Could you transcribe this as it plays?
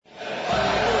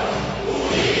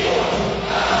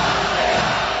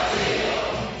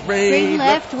Green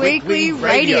Left Weekly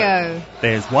Radio.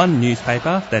 There's one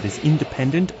newspaper that is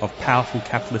independent of powerful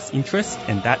capitalist interests,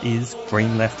 and that is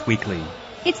Green Left Weekly.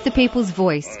 It's the people's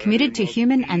voice, committed to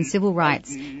human and civil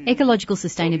rights, ecological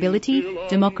sustainability,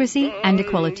 democracy and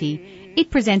equality.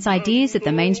 It presents ideas that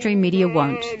the mainstream media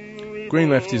won't. Green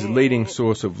Left is a leading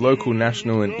source of local,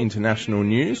 national and international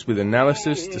news with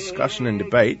analysis, discussion and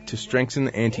debate to strengthen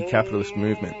the anti-capitalist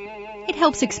movement. It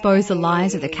helps expose the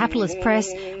lies of the capitalist press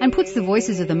and puts the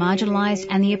voices of the marginalised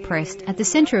and the oppressed at the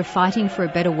centre of fighting for a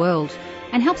better world,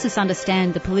 and helps us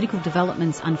understand the political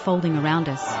developments unfolding around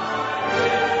us.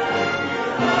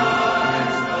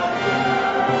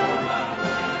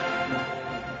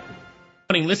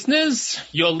 Morning, listeners.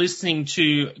 You're listening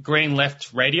to Green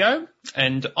Left Radio,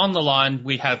 and on the line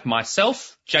we have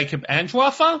myself, Jacob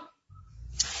Andrewarfer.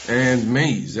 And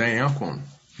me, Zane Alcorn.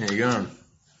 How you going?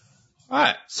 All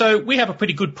right, so we have a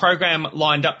pretty good program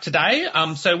lined up today.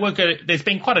 There's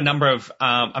been quite a number of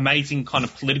amazing kind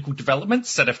of political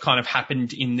developments that have kind of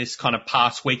happened in this kind of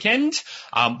past weekend,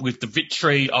 with the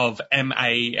victory of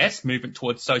MAS, Movement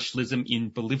Towards Socialism, in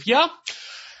Bolivia,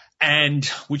 and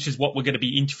which is what we're going to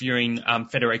be interviewing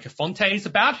Federica Fontes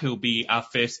about, who will be our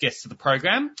first guest of the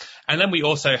program. And then we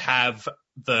also have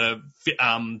the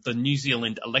New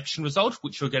Zealand election result,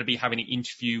 which we're going to be having an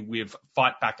interview with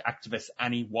Fight Back activist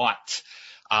Annie White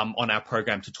on our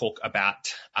program to talk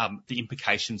about the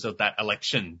implications of that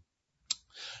election.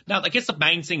 Now, I guess the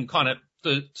main thing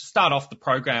to start off the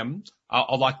program,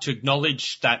 I'd like to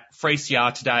acknowledge that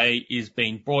 3CR today is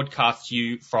being broadcast to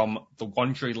you from the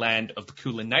Wurundjeri land of the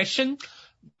Kulin Nation,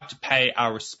 to pay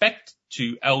our respect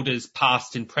to elders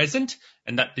past and present,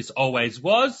 and that this always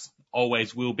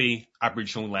will be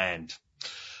Aboriginal land.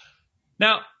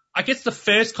 Now, I guess the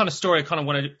first kind of story I kind of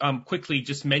want to quickly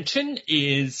just mention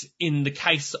is in the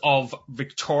case of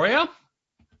Victoria.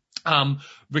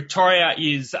 Victoria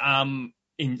is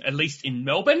at least in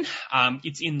Melbourne,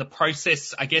 it's in the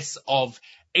process, I guess, of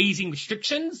easing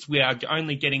restrictions. We are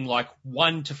only getting like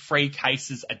 1 to 3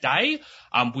 cases a day,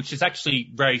 which is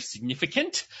actually very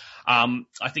significant.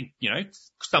 I think,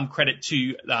 some credit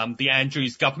to the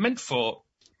Andrews government for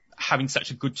having such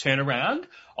a good turnaround.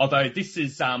 Although this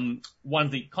is one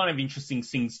of the kind of interesting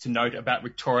things to note about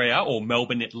Victoria, or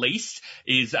Melbourne at least,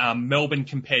 is Melbourne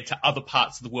compared to other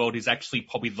parts of the world is actually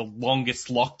probably the longest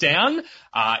lockdown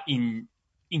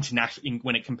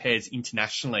when it compares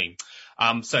internationally.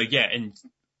 And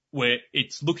where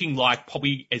it's looking like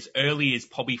probably as early as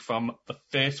probably from the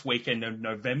first weekend of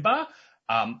November,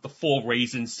 the 4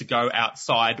 reasons to go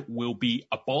outside will be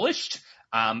abolished,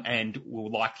 and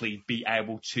we'll likely be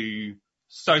able to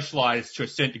socialise to a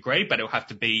certain degree, but it'll have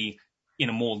to be in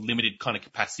a more limited kind of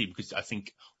capacity, because I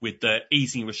think with the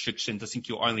easing restrictions, I think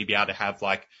you'll only be able to have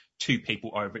like 2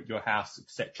 people over at your house,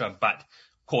 etc. But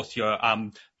of course, you're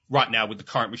right now with the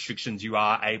current restrictions, you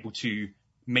are able to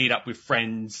meet up with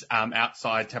friends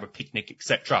outside to have a picnic,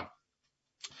 etc.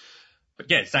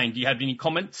 But yeah, Zane, do you have any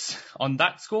comments on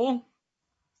that score?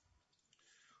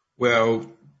 Well,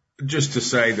 just to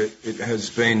say that it has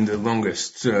been the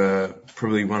longest,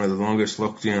 probably one of the longest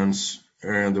lockdowns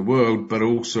around the world, but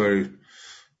also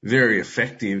very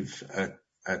effective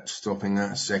at stopping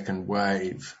that second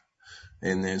wave.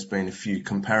 And there's been a few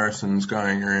comparisons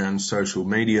going around social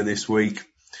media this week,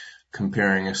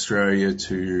 comparing Australia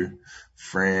to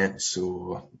France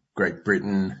or Great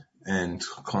Britain, and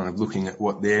kind of looking at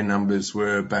what their numbers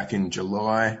were back in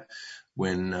July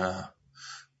when,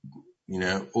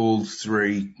 all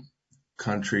 3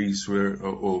 countries were,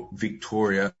 or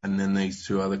Victoria and then these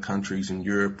 2 other countries in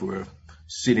Europe were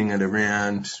sitting at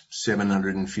around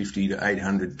 750 to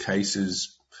 800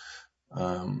 cases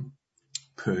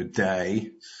per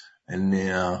day. And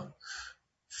now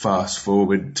fast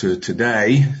forward to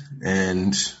today,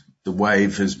 and the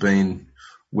wave has been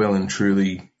well and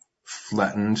truly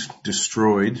flattened,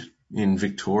 destroyed in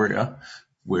Victoria,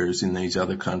 whereas in these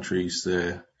other countries,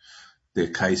 their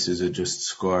cases are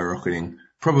just skyrocketing.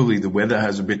 Probably the weather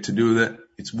has a bit to do with it.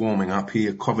 It's warming up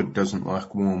here. COVID doesn't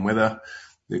like warm weather.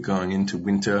 They're going into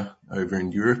winter over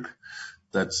in Europe.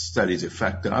 That is a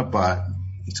factor, but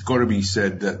it's got to be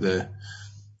said that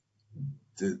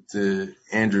the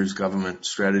Andrews government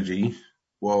strategy,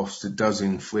 whilst it does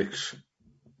inflict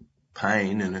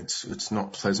pain and it's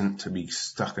not pleasant to be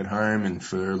stuck at home and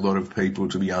for a lot of people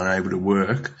to be unable to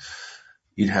work,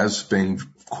 it has been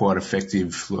quite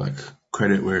effective, like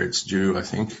credit where it's due, I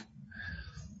think.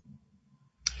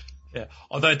 Yeah.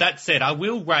 Although that said, I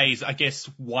will raise, I guess,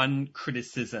 one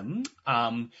criticism.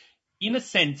 In a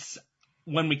sense,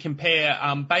 when we compare,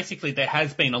 basically there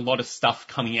has been a lot of stuff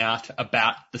coming out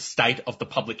about the state of the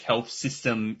public health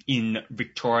system in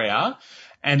Victoria.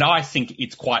 And I think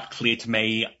it's quite clear to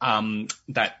me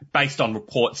that based on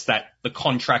reports that the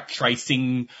contract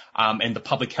tracing and the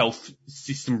public health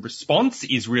system response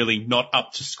is really not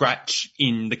up to scratch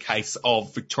in the case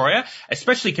of Victoria,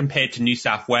 especially compared to New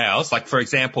South Wales. Like, for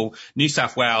example, New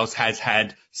South Wales has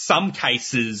had some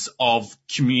cases of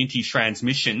community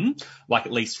transmission, like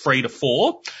at least 3 to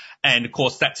 4. And of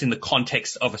course, that's in the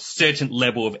context of a certain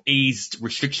level of eased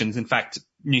restrictions. In fact,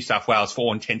 New South Wales, for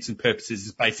all intents and purposes,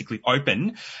 is basically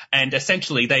open. And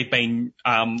essentially, they've been,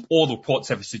 all the reports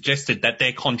have suggested that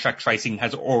their contract tracing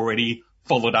has already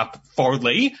followed up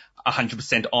thoroughly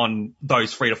 100% on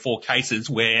those 3 to 4 cases,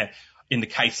 where in the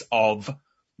case of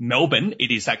Melbourne, it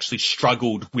is actually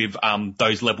struggled with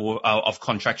those level of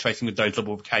contract tracing with those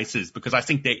level of cases, because I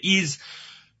think there is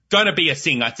going to be a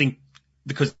thing.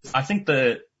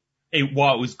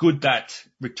 While it was good that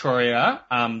Victoria,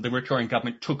 the Victorian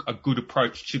government took a good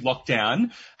approach to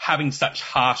lockdown, having such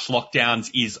harsh lockdowns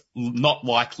is not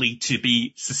likely to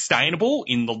be sustainable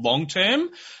in the long term,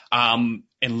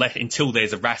 until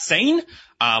there's a vaccine.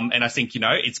 And I think,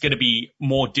 it's going to be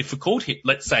more difficult.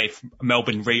 Let's say if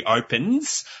Melbourne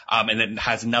reopens, and then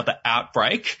has another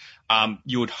outbreak,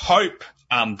 you would hope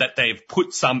that they've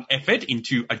put some effort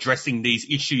into addressing these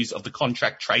issues of the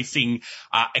contract tracing,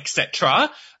 etc.,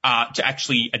 to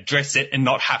actually address it and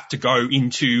not have to go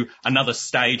into another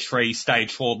stage 3,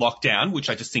 stage 4 lockdown, which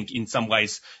I just think in some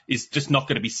ways is just not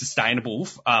going to be sustainable.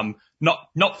 I'm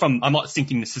not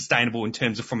thinking sustainable in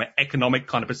terms of from an economic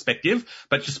kind of perspective,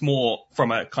 but just more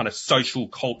from a kind of social,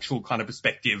 cultural kind of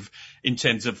perspective in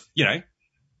terms of,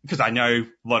 because I know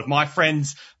a lot of my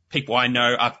friends, people I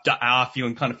know are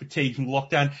feeling kind of fatigued from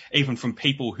lockdown, even from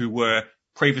people who were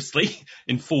previously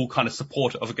in full kind of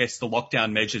support of, I guess, the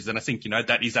lockdown measures. And I think,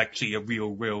 that is actually a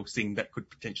real thing that could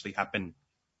potentially happen.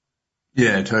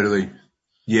 Yeah, totally.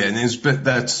 Yeah, and there's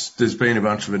been a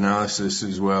bunch of analysis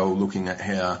as well looking at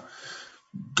how,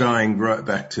 going right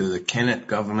back to the Kennett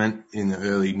government in the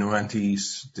early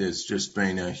 90s, there's just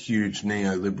been a huge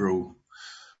neoliberal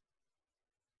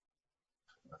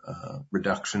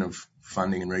reduction of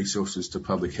funding and resources to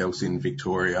public health in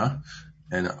Victoria,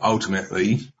 and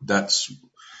ultimately that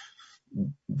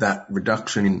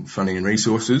reduction in funding and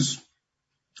resources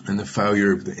and the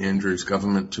failure of the Andrews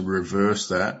government to reverse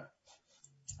that.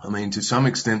 I mean, to some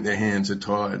extent their hands are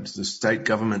tied. The state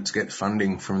governments get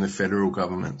funding from the federal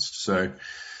governments, so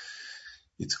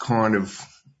it's kind of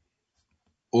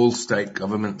all state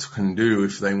governments can do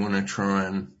if they want to try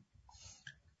and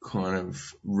kind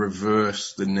of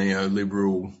reverse the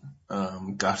neoliberal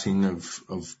gutting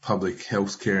of public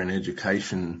healthcare and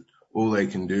education. All they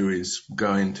can do is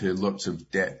go into lots of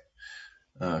debt,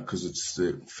 because it's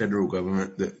the federal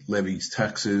government that levies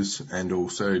taxes and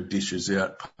also dishes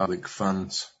out public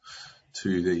funds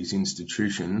to these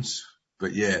institutions.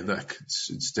 But yeah,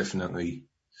 it's definitely,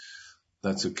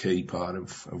 that's a key part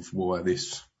of why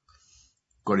this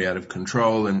got out of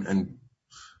control, and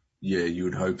yeah, you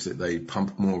would hope that they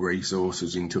pump more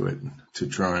resources into it to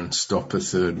try and stop a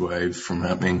third wave from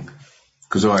happening.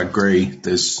 Because I agree,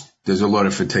 there's a lot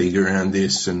of fatigue around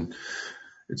this, and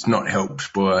it's not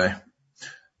helped by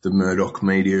the Murdoch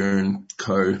media and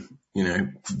co,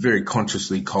 very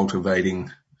consciously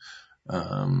cultivating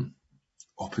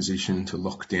opposition to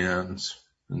lockdowns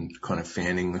and kind of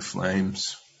fanning the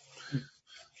flames.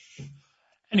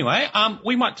 Anyway,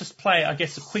 we might just play, I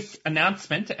guess, a quick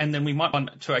announcement, and then we might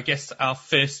want to, I guess, our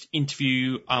first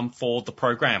interview for the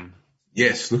program.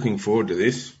 Yes, looking forward to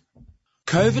this.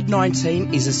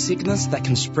 COVID-19 is a sickness that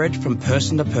can spread from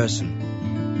person to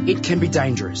person. It can be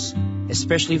dangerous,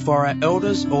 especially for our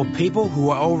elders or people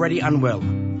who are already unwell.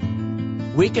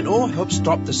 We can all help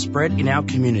stop the spread in our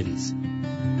communities.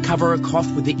 Cover a cough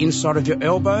with the inside of your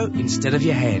elbow instead of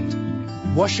your hand.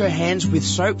 Wash your hands with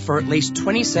soap for at least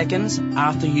 20 seconds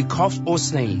after you cough or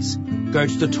sneeze. Go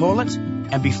to the toilet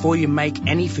and before you make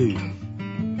any food.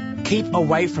 Keep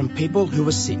away from people who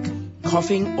are sick,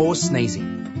 coughing or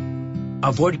sneezing.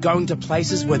 Avoid going to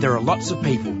places where there are lots of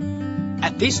people.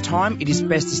 At this time, it is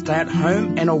best to stay at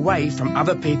home and away from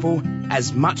other people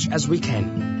as much as we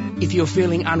can. If you're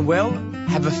feeling unwell,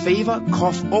 have a fever,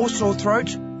 cough or sore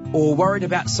throat, or worried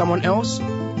about someone else,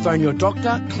 phone your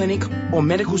doctor, clinic or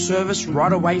medical service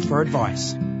right away for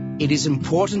advice. It is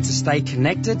important to stay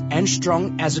connected and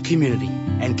strong as a community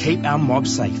and keep our mob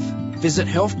safe. Visit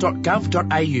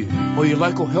health.gov.au or your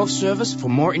local health service for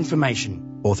more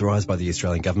information. Authorised by the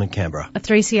Australian Government, Canberra. A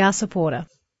 3CR supporter.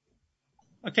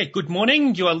 Okay, good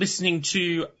morning. You're listening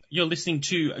to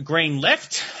Green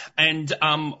Left, and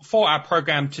for our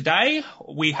program today,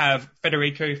 we have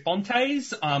Federico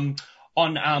Fontes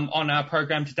on our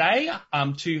program today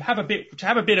to have a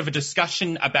bit of a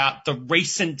discussion about the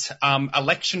recent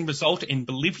election result in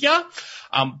Bolivia.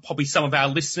 Probably some of our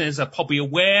listeners are probably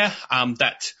aware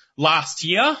that last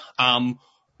year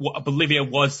Bolivia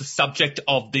was the subject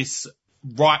of this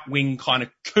right-wing kind of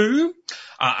coup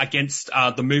against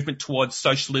the movement towards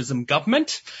socialism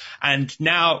government. And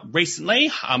now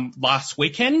recently, last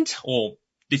weekend, or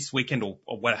this weekend, or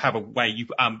whatever way you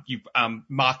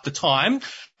mark the time,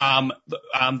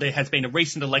 there has been a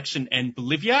recent election in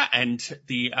Bolivia, and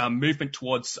the movement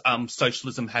towards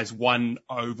socialism has won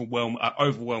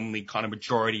overwhelmingly kind of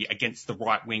majority against the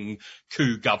right-wing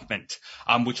coup government,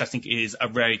 which I think is a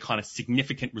very kind of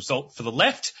significant result for the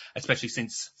left, especially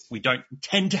since we don't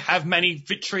tend to have many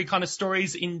victory kind of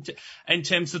stories in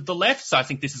terms of the left. So I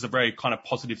think this is a very kind of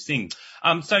positive thing.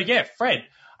 So yeah, Fred,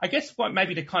 I guess what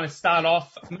maybe to kind of start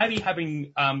off, maybe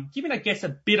having given, I guess, a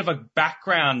bit of a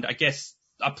background, I guess,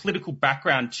 a political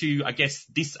background to, I guess,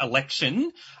 this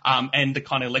election and the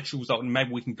kind of election result, and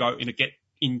maybe we can go and get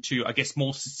into, I guess,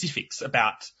 more specifics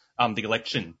about the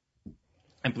election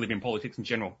and Bolivian politics in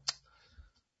general.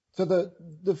 So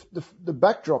the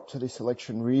backdrop to this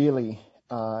election really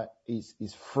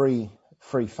is three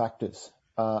factors.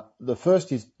 The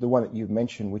first is the one that you've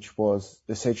mentioned, which was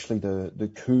essentially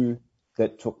the coup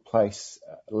that took place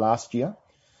last year.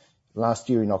 Last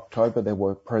year in October, there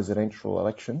were presidential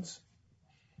elections.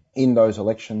 In those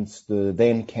elections, the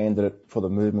then candidate for the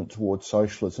movement towards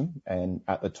socialism, and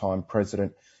at the time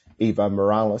President Evo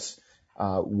Morales,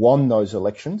 won those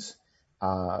elections.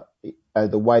 The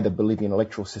way the Bolivian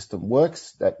electoral system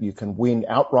works, that you can win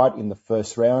outright in the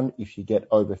first round if you get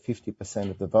over 50%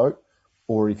 of the vote,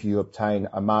 or if you obtain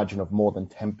a margin of more than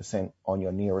 10% on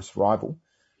your nearest rival.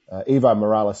 Evo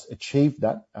Morales achieved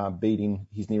that, beating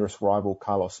his nearest rival,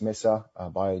 Carlos Mesa,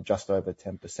 by just over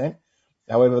 10%.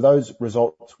 However, those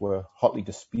results were hotly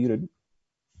disputed,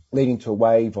 leading to a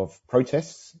wave of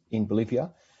protests in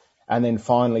Bolivia, and then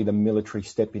finally the military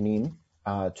stepping in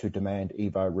to demand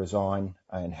Evo resign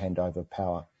and hand over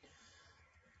power.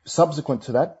 Subsequent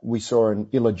to that, we saw an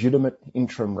illegitimate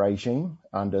interim regime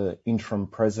under interim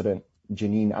President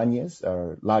Jeanine Áñez,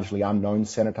 a largely unknown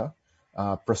senator,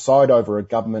 preside over a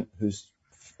government whose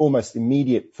almost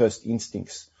immediate first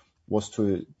instincts was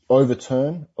to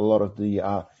overturn a lot of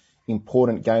the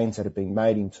important gains that have been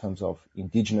made in terms of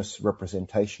indigenous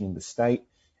representation in the state,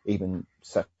 even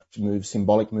such moves,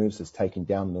 symbolic moves as taking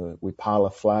down the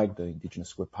Wipala flag, the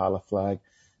indigenous Wipala flag,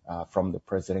 from the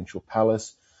presidential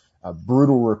palace,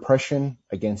 brutal repression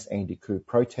against anti-coup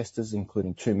protesters,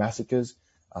 including 2 massacres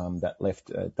that left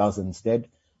dozens dead,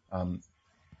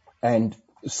 and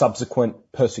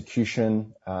subsequent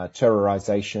persecution,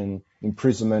 terrorization,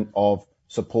 imprisonment of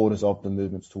supporters of the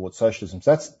movements towards socialism.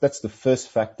 So that's the first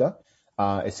factor,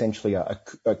 essentially a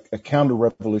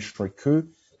counter-revolutionary coup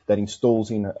that installs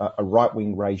in a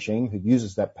right-wing regime who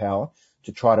uses that power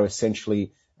to try to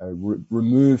essentially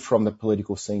remove from the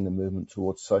political scene the movement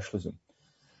towards socialism.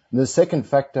 And the second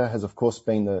factor has, of course,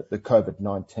 been the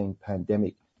COVID-19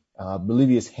 pandemic.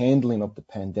 Bolivia's handling of the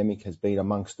pandemic has been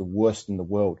amongst the worst in the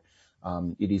world.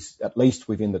 It is at least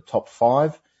within the top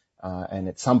 5, and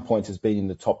at some points has been in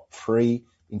the top 3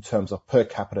 in terms of per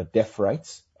capita death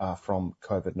rates from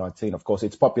COVID-19. Of course,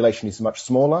 its population is much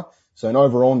smaller, so in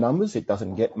overall numbers, it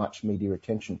doesn't get much media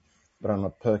attention. But on a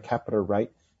per capita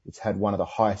rate, it's had one of the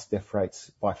highest death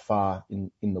rates by far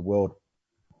in the world.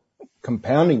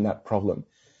 Compounding that problem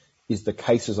is the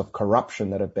cases of corruption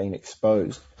that have been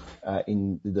exposed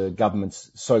in the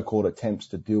government's so-called attempts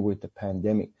to deal with the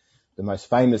pandemic. The most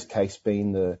famous case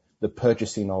being the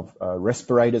purchasing of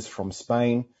respirators from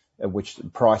Spain, which the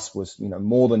price was,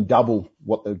 more than double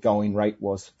what the going rate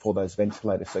was for those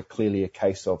ventilators. So clearly a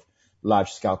case of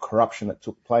large-scale corruption that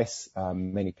took place.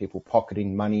 Many people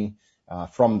pocketing money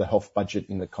from the health budget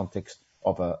in the context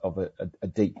of a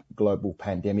deep global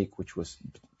pandemic, which was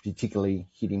particularly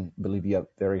hitting Bolivia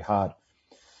very hard.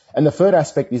 And the third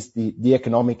aspect is the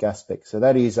economic aspect. So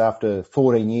that is, after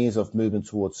 14 years of movement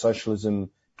towards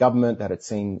socialism, government that had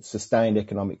seen sustained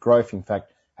economic growth, in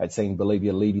fact, had seen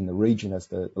Bolivia leading the region as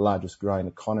the largest growing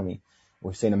economy.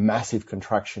 We've seen a massive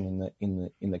contraction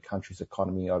in the country's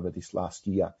economy over this last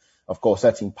year. Of course,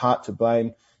 that's in part to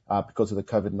blame because of the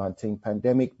COVID-19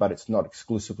 pandemic, but it's not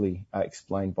exclusively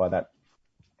explained by that.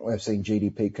 We've seen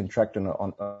GDP contract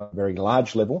on a very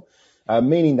large level,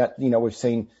 meaning that, we've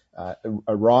seen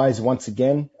a rise once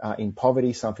again in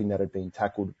poverty, something that had been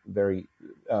tackled very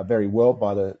well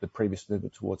by the previous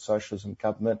movement towards socialism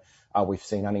government. We've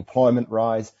seen unemployment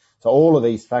rise. So all of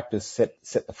these factors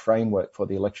set the framework for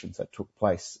the elections that took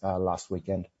place last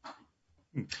weekend.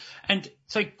 And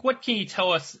so what can you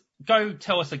tell us go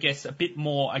tell us, I guess, a bit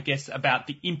more, I guess, about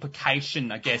the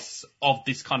implication, I guess, of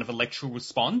this kind of electoral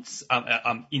response,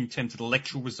 in terms of the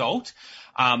electoral result,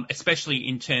 especially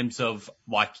in terms of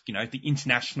like, you know, the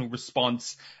international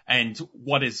response and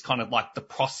what is kind of like the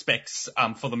prospects,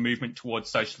 for the movement towards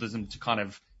socialism to kind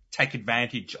of take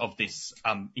advantage of this,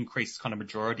 increased kind of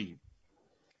majority.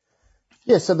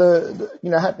 Yeah, so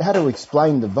how to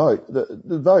explain the vote?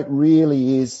 The vote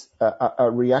really is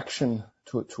a reaction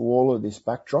to all of this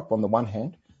backdrop on the one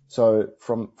hand. So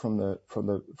from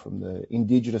the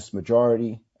indigenous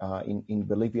majority in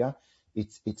Bolivia,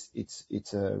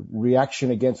 it's a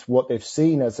reaction against what they've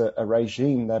seen as a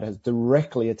regime that has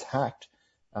directly attacked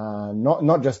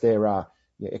not just their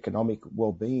economic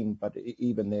well-being, but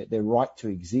even their right to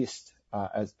exist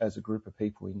as a group of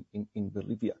people in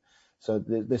Bolivia. So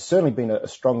there's certainly been a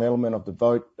strong element of the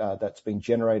vote that's been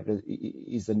generated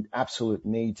is an absolute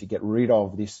need to get rid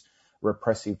of this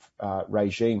repressive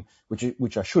regime,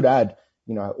 which I should add,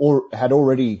 you know, had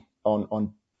already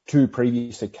on two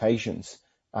previous occasions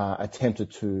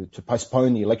attempted to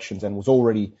postpone the elections and was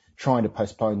already trying to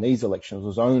postpone these elections. It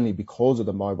was only because of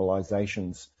the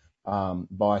mobilizations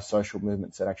by social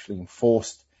movements that actually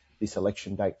enforced this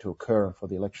election date to occur and for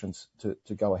the elections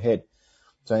to go ahead.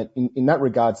 So in that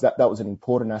regards, that was an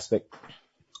important aspect.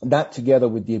 That together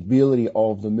with the ability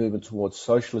of the movement towards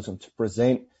socialism to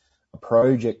present a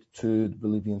project to the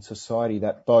Bolivian society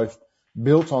that both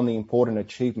built on the important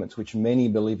achievements which many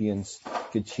Bolivians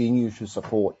continue to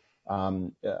support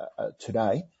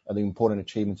today, the important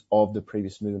achievements of the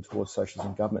previous movement towards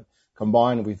socialism government,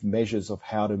 combined with measures of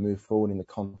how to move forward in the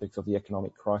context of the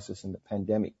economic crisis and the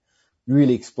pandemic,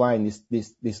 really explain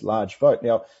this large vote.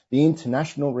 Now, the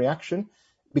international reaction,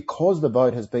 because the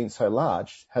vote has been so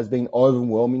large, has been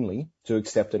overwhelmingly to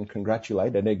accept and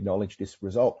congratulate and acknowledge this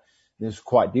result. This is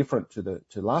quite different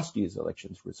to last year's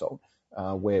elections result,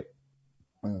 where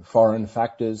foreign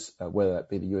factors, whether that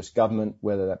be the US government,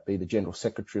 whether that be the General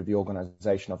Secretary of the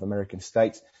Organization of American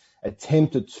States,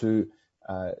 attempted to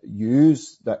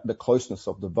use the closeness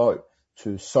of the vote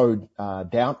to sow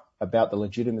doubt about the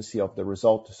legitimacy of the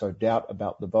result, to sow doubt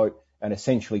about the vote, and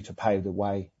essentially to pave the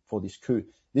way for this coup.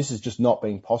 This has just not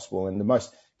been possible. And the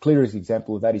most clearest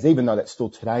example of that is, even though that still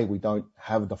today we don't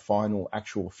have the final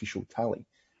actual official tally,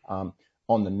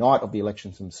 on the night of the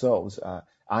elections themselves,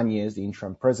 Áñez, the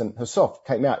interim president herself,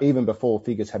 came out even before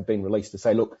figures had been released to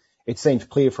say, look, it seems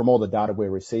clear from all the data we're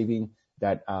receiving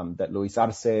that Luis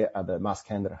Arce, the masked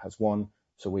candidate, has won.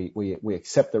 So we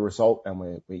accept the result,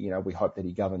 and we hope that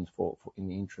he governs in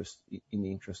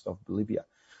the interest of Bolivia.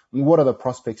 And what are the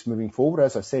prospects moving forward?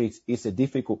 As I said, it's a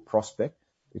difficult prospect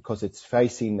because it's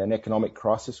facing an economic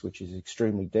crisis which is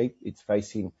extremely deep. It's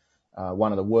facing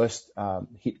one of the worst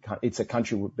hit. It's a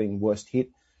country being worst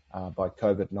hit by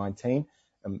COVID-19.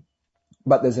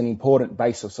 But there's an important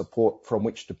base of support from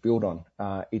which to build on.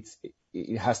 It's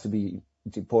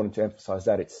important to emphasize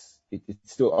that it's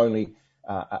still only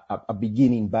a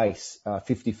beginning base.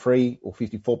 53 or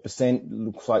 54%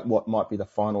 looks like what might be the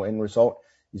final end result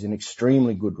is an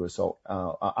extremely good result,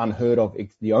 unheard of.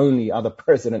 The only other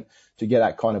president to get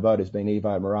that kind of vote has been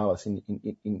Evo Morales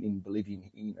in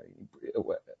Bolivian,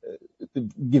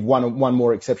 give one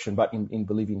more exception, but in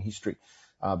Bolivian history.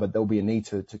 But there'll be a need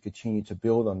to continue to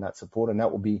build on that support, and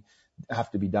that will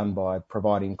have to be done by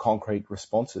providing concrete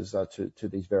responses to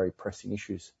these very pressing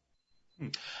issues.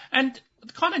 And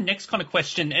the kind of next kind of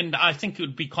question, and I think it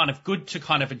would be kind of good to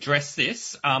kind of address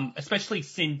this, especially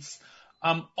since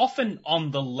often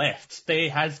on the left there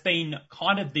has been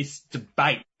kind of this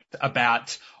debate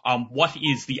about what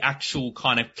is the actual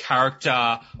kind of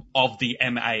character of the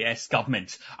MAS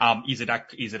government. Is it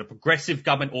a progressive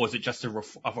government, or is it just a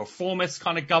reformist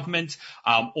kind of government?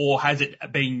 Or is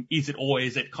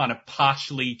it kind of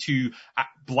partially to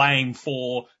blame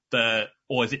for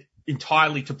or is it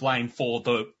entirely to blame for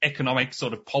the economic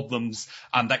sort of problems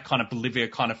that kind of Bolivia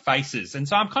kind of faces? And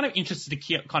so I'm kind of interested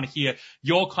to hear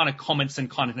your kind of comments and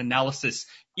kind of analysis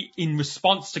in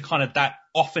response to kind of that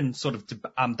often sort of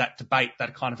that debate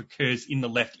that kind of occurs in the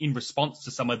left in response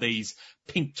to some of these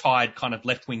pink-tide kind of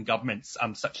left-wing governments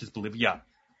such as Bolivia.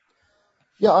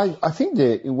 Yeah, I think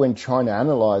that when trying to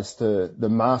analyse the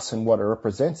MAS and what it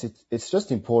represents, it's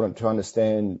just important to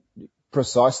understand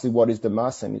precisely what is the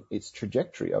MAS and its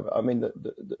trajectory. I mean,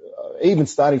 even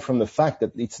starting from the fact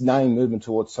that its name, Movement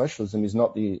Towards Socialism, is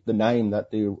not the name that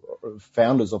the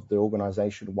founders of the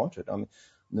organisation wanted. I mean,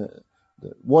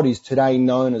 what is today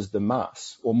known as the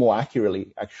MAS, or more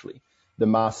accurately, actually, the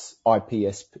MAS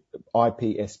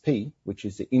IPSP, which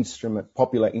is the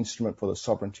popular instrument for the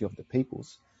sovereignty of the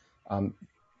peoples,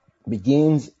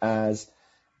 begins as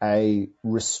a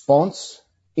response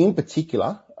in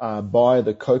particular by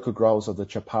the coca growers of the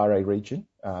Chapare region,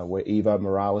 where Evo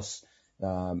Morales,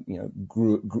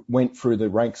 went through the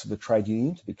ranks of the trade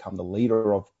union to become the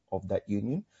leader of that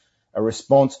union. A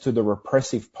response to the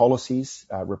repressive policies,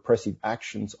 repressive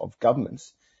actions of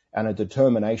governments, and a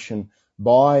determination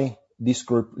by this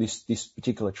group, this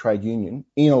particular trade union,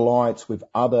 in alliance with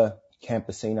other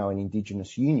campesino and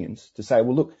indigenous unions, to say,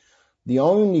 well, look, the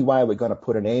only way we're going to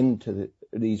put an end to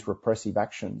these repressive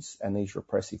actions and these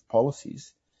repressive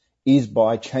policies is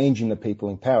by changing the people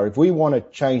in power. If we want to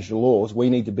change the laws, we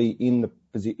need to be in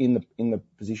the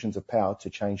positions of power to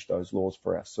change those laws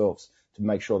for ourselves, to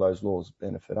make sure those laws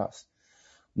benefit us.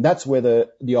 And that's where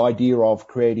the idea of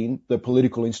creating the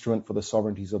political instrument for the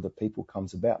sovereignties of the people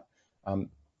comes about.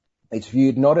 It's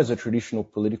viewed not as a traditional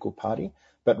political party,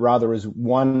 but rather as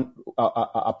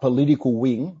a political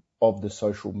wing of the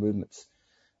social movements.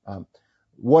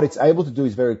 What it's able to do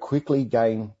is very quickly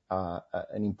gain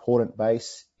an important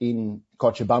base in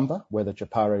Cochabamba, where the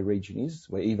Chapare region is,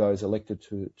 where Evo is elected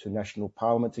to national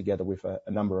parliament together with a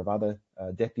number of other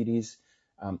deputies.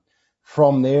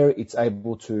 From there, it's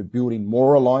able to build in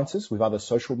more alliances with other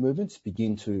social movements,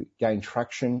 begin to gain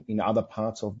traction in other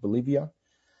parts of Bolivia,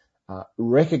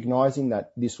 recognizing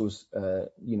that this was,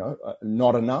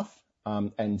 not enough,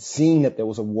 and seeing that there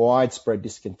was a widespread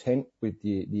discontent with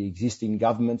the existing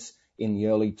governments in the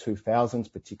early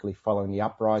 2000s, particularly following the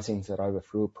uprisings that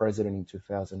overthrew a president in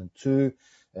 2002,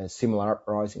 a similar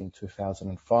uprising in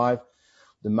 2005.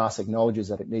 The MAS acknowledges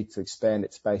that it needs to expand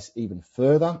its base even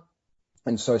further,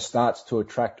 and so starts to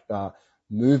attract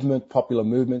popular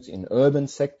movements in urban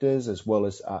sectors, as well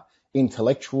as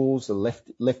intellectuals, the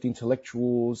left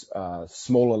intellectuals,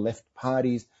 smaller left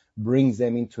parties, brings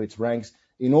them into its ranks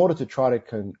in order to try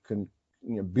to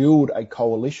build a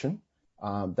coalition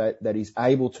that is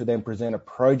able to then present a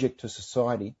project to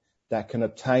society that can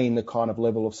obtain the kind of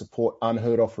level of support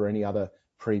unheard of for any other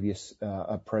previous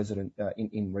president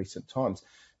in recent times.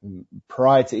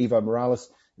 Prior to Evo Morales,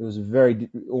 it was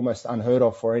almost unheard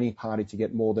of for any party to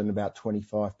get more than about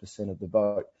 25% of the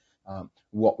vote.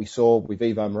 What we saw with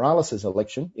Evo Morales'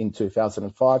 election in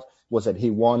 2005 was that he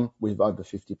won with over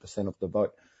 50% of the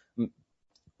vote.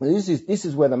 This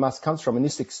is where the MAS comes from, and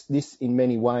this in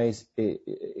many ways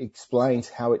explains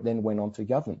how it then went on to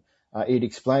govern. It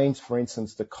explains, for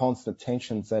instance, the constant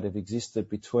tensions that have existed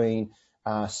between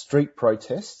street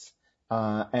protests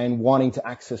and wanting to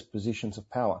access positions of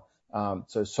power.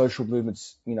 So social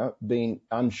movements, being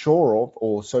unsure of,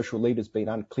 or social leaders being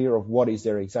unclear of what is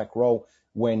their exact role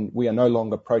when we are no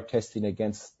longer protesting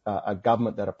against a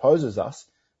government that opposes us,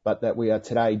 but that we are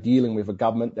today dealing with a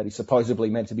government that is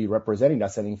supposedly meant to be representing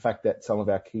us, and in fact that some of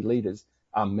our key leaders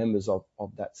are members of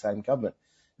that same government.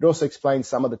 It also explains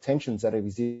some of the tensions that have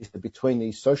existed between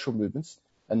these social movements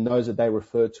and those that they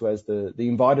refer to as the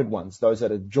invited ones, those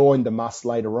that have joined the MAS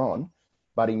later on,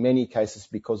 but in many cases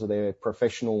because of their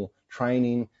professional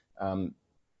training,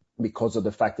 because of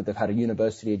the fact that they've had a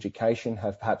university education,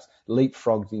 have perhaps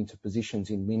leapfrogged into positions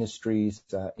in ministries,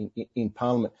 in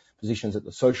parliament, positions that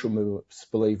the social movements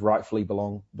believe rightfully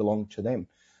belong to them.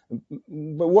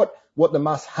 But what the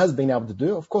MAS has been able to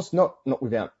do, of course, not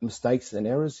without mistakes and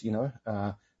errors,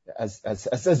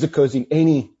 as occurs in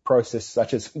any process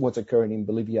such as what's occurring in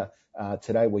Bolivia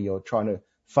today, where you're trying to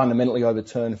fundamentally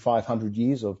overturn 500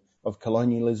 years of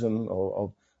colonialism,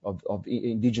 of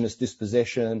indigenous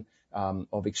dispossession,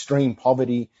 of extreme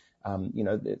poverty.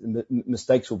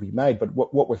 Mistakes will be made, but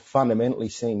what we're fundamentally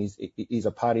seeing is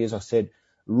a party, as I said,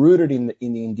 rooted in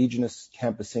the indigenous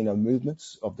campesino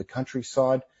movements of the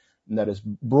countryside, and that has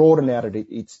broadened out at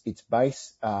its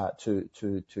base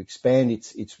to expand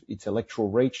its electoral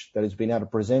reach, that has been able to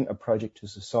present a project to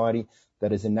society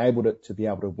that has enabled it to be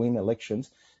able to win elections.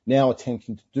 Now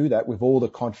attempting to do that with all the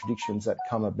contradictions that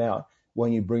come about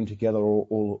when you bring together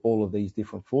all of these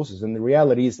different forces. And the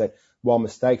reality is that while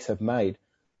mistakes have made,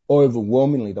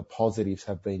 overwhelmingly the positives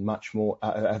have been much more,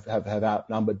 have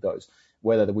outnumbered those.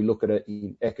 Whether we look at it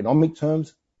in economic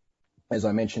terms, as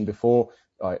I mentioned before,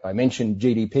 I mentioned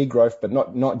GDP growth, but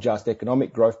not just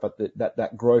economic growth, but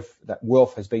that growth, that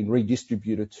wealth has been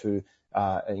redistributed to,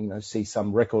 see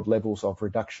some record levels of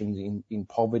reductions in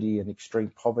poverty and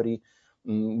extreme poverty.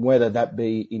 Whether that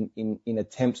be in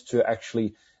attempts to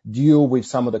actually deal with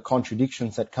some of the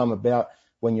contradictions that come about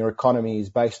when your economy is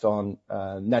based on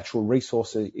natural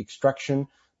resource extraction,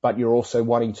 but you're also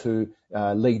wanting to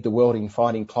lead the world in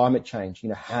fighting climate change.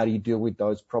 How do you deal with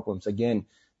those problems? Again,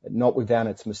 not without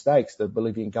its mistakes, the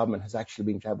Bolivian government has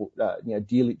actually been able,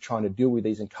 trying to deal with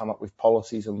these and come up with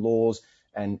policies and laws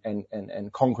and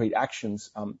concrete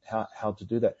actions, how to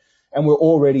do that. And we're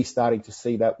already starting to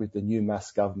see that with the new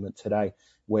MAS government today,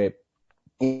 where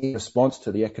in response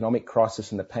to the economic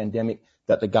crisis and the pandemic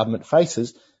that the government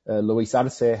faces, Luis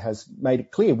Arce has made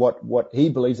it clear what he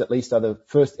believes at least are the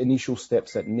first initial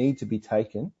steps that need to be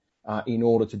taken in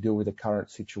order to deal with the current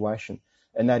situation.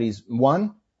 And that is,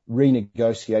 one,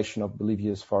 renegotiation of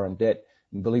Bolivia's foreign debt.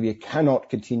 Bolivia cannot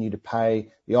continue to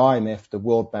pay the IMF, the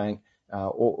World Bank,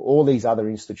 all these other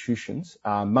institutions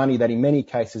money that in many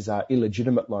cases are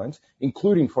illegitimate loans,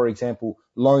 including, for example,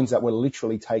 loans that were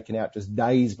literally taken out just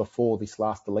days before this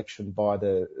last election by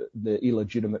the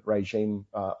illegitimate regime,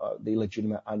 the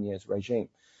illegitimate Áñez regime.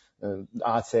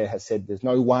 Arce has said there's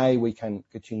no way we can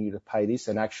continue to pay this,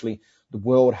 and actually the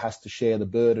world has to share the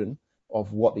burden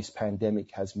of what this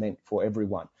pandemic has meant for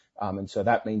everyone. And so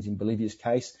that means in Bolivia's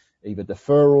case, either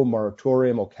deferral,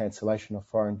 moratorium, or cancellation of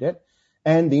foreign debt,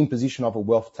 and the imposition of a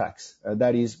wealth tax.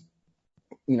 That is,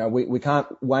 we can't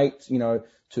wait,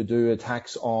 to do a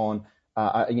tax on,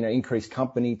 increased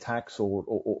company tax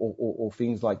or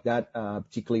things like that,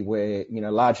 particularly where,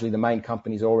 largely the main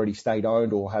companies are already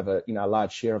state-owned or have a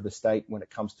large share of the state when it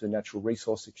comes to natural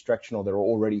resource extraction, or there are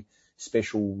already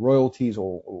special royalties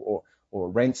or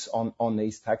rents on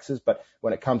these taxes. But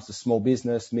when it comes to small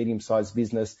business, medium-sized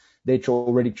business, they're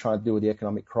already trying to deal with the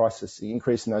economic crisis. The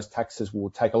increase in those taxes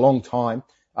will take a long time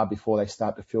before they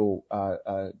start to fill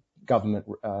government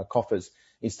coffers.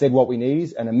 Instead, what we need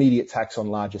is an immediate tax on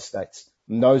large estates.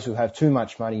 And those who have too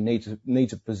much money need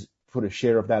to put a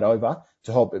share of that over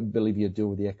to help Bolivia deal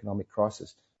with the economic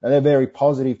crisis. Now, they're very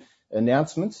positive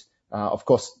announcements. Of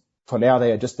course, for now,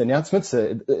 they are just announcements.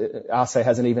 Arce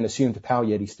hasn't even assumed power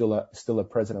yet. He's still a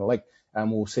president-elect,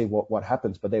 and we'll see what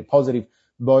happens. But they're positive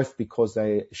both because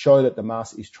they show that the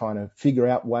MAS is trying to figure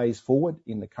out ways forward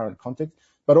in the current context,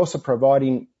 but also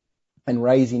providing and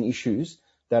raising issues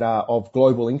that are of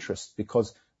global interest,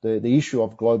 because the issue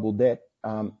of global debt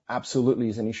absolutely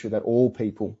is an issue that all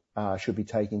people should be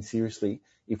taking seriously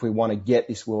if we want to get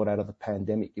this world out of the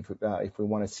pandemic, if we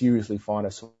want to seriously find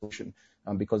a solution.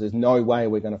 Because there's no way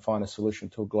we're going to find a solution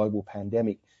to a global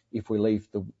pandemic if we leave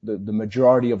the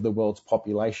majority of the world's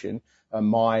population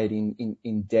mired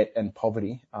in debt and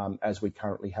poverty as we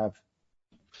currently have.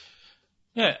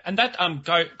 Yeah, and that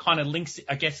kind of links,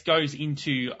 goes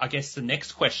into, the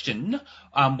next question,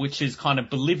 which is kind of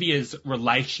Bolivia's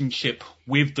relationship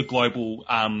with the global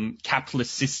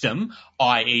capitalist system,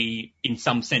 i.e., in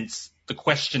some sense, the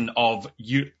question of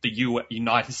the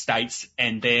United States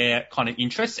and their kind of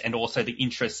interests, and also the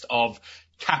interest of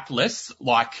capitalists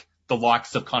like the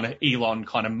likes of kind of Elon,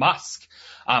 kind of Musk,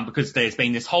 because there's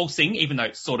been this whole thing, even though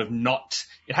it's sort of not,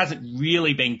 it hasn't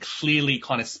really been clearly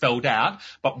kind of spelled out,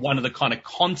 but one of the kind of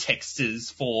contexts is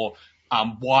for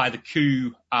why the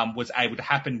coup was able to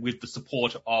happen with the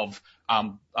support of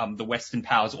the Western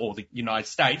powers or the United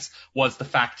States was the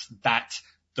fact that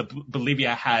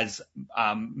Bolivia has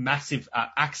massive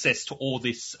access to all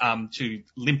this to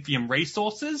lithium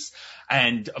resources,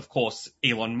 and of course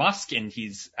Elon Musk and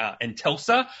his and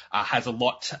Telsa has a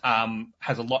lot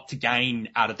to gain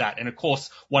out of that. And of course,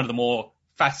 one of the more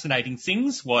fascinating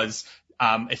things was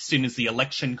as soon as the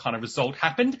election kind of result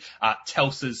happened,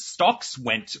 Telsa's stocks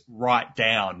went right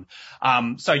down.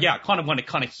 So yeah, I kind of want to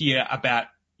kind of hear about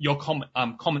your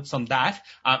comments on that,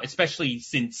 especially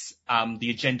since the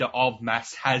agenda of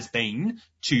MAS has been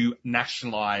to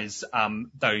nationalise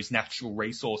those natural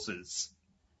resources.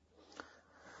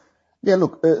 Yeah,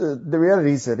 look, the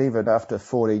reality is that even after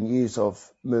 14 years of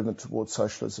movement towards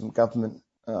socialism government,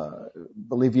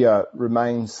 Bolivia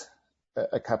remains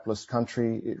a capitalist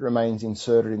country. It remains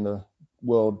inserted in the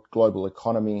world global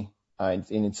economy, and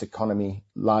in its economy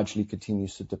largely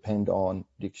continues to depend on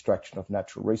the extraction of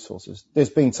natural resources. There's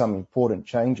been some important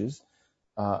changes,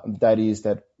 that is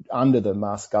that under the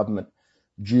MAS government,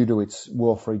 due to its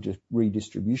wealth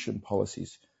redistribution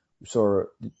policies, we saw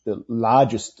the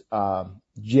largest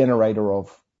generator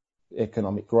of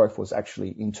economic growth was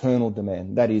actually internal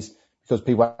demand. That is because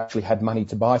people actually had money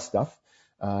to buy stuff.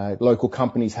 Local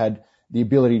companies had the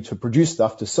ability to produce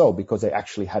stuff to sell because they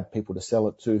actually had people to sell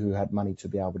it to who had money to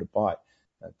be able to buy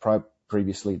it.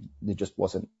 Previously, there just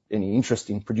wasn't any interest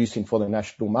in producing for the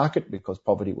national market because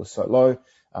poverty was so low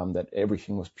that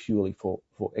everything was purely for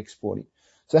exporting.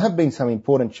 So there have been some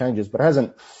important changes, but it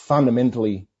hasn't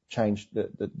fundamentally changed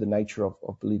the nature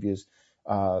of Bolivia's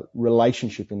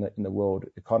relationship in the world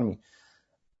economy.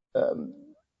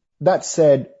 That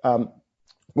said,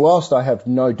 whilst I have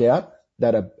no doubt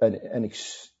that an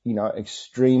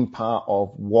extreme part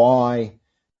of why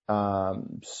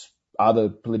other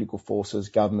political forces,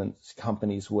 governments,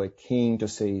 companies were keen to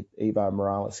see Evo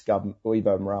Morales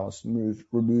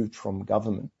removed from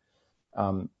government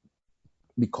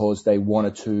because they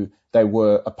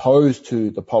were opposed to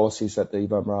the policies that the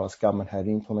Evo Morales government had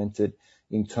implemented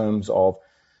in terms of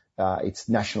its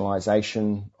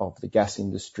nationalisation of the gas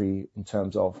industry, in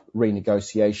terms of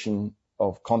renegotiation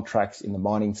of contracts in the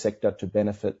mining sector to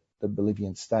benefit the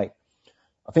Bolivian state.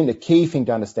 I think the key thing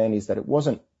to understand is that it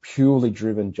wasn't purely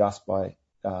driven just by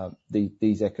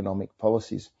these economic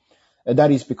policies. And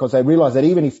that is because they realised that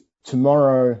even if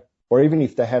tomorrow, or even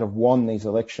if they had have won these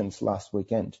elections last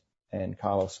weekend and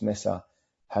Carlos Mesa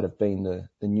had have been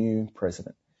the new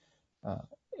president,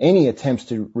 any attempts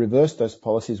to reverse those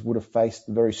policies would have faced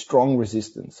the very strong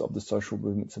resistance of the social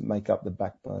movements that make up the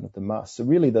backbone of the MAS. So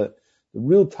really the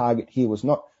real target here was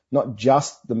not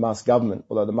just the MAS government,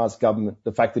 although the MAS government,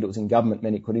 the fact that it was in government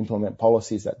meant it could implement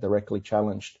policies that directly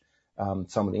challenged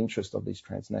some of the interests of these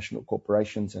transnational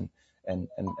corporations and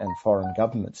foreign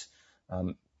governments.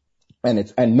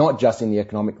 And not just in the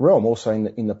economic realm, also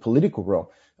in the political realm.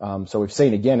 So we've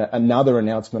seen again another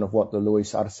announcement of what the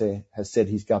Luis Arce has said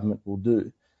his government will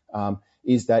do,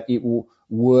 is that it will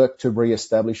work to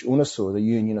re-establish UNASUR, the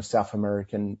Union of South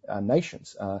American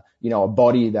Nations, a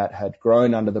body that had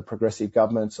grown under the progressive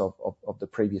governments of the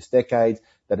previous decades,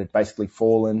 that had basically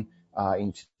fallen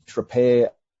into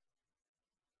repair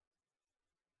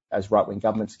as right-wing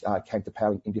governments came to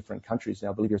power in different countries.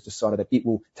 Now Bolivia has decided that it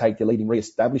will take the lead in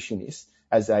re-establishing this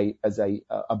as a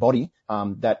body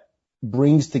that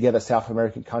brings together South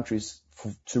American countries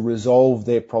to resolve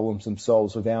their problems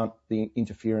themselves without the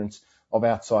interference of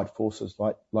outside forces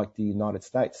like the United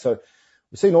States. So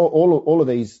we've seen all of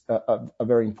these are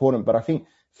very important, but I think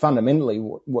fundamentally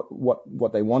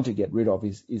what they want to get rid of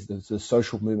is the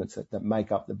social movements that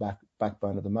make up the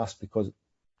backbone of the MAS, because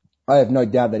I have no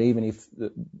doubt that even if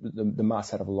the MAS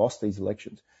had lost these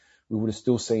elections, we would have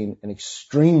still seen an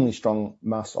extremely strong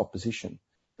MAS opposition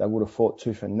that would have fought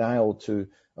tooth and nail to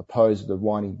oppose the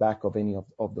winding back of any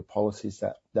of the policies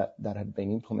that had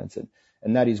been implemented.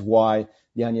 And that is why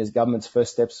the Yanez government's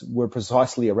first steps were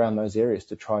precisely around those areas,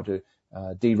 to try to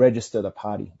deregister the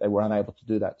party. They were unable to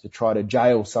do that, to try to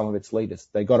jail some of its leaders.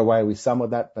 They got away with some of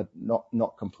that, but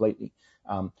not completely.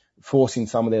 Forcing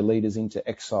some of their leaders into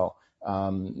exile,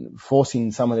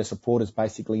 forcing some of their supporters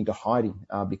basically into hiding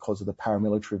because of the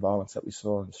paramilitary violence that we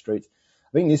saw on the streets.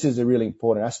 I think this is a really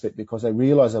important aspect, because they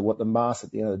realise that what the MAS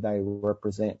at the end of the day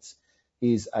represents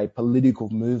is a political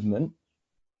movement,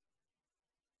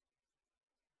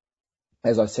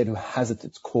 as I said, who has at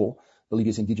its core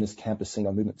Bolivia's indigenous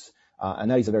campesino movements.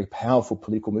 And that is a very powerful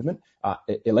political movement.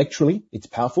 Electorally, it's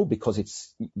powerful because it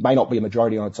may not be a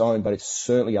majority on its own, but it's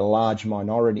certainly a large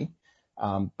minority.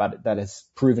 But that has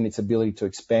proven its ability to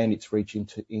expand its reach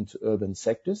into urban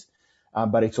sectors.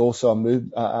 But it's also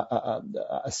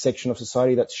a section of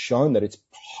society that's shown that it's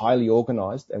highly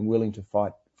organised and willing to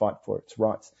fight for its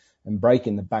rights. And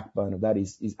breaking the backbone of that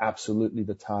is absolutely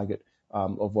the target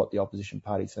of what the opposition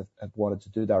parties have wanted to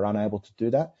do. They're unable to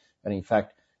do that. And in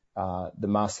fact, the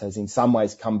MAS has in some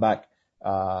ways come back,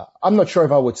 I'm not sure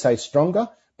if I would say stronger,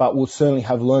 but will certainly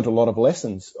have learned a lot of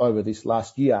lessons over this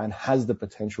last year and has the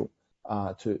potential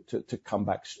to come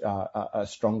back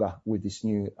stronger with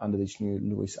under this new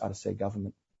Luis Arce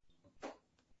government.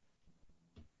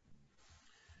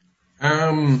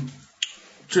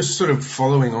 Just sort of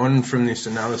following on from this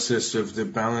analysis of the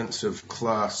balance of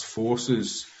class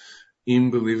forces in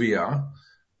Bolivia,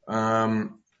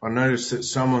 I noticed that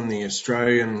some on the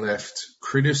Australian left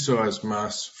criticised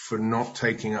MAS for not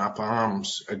taking up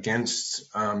arms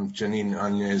against Janine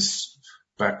Áñez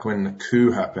back when the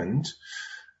coup happened.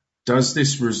 Does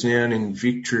this resounding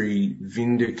victory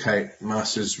vindicate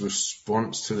MAS's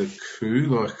response to the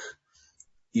coup? Like,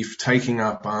 if taking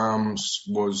up arms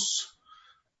was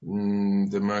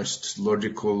the most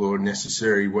logical or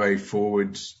necessary way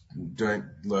forward, don't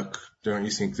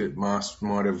you think that MAS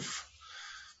might have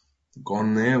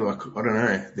gone there? Like, I don't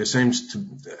know. There seems to,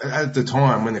 at the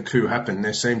time when the coup happened,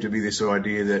 there seemed to be this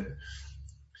idea that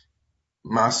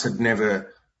MAS had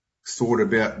never thought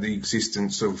about the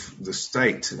existence of the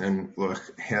state and like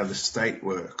how the state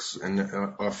works. And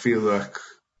I feel like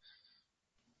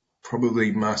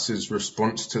probably MAS's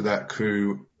response to that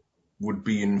coup would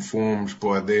be informed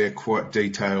by their quite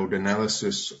detailed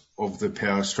analysis of the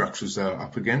power structures they're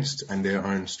up against and their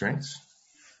own strengths.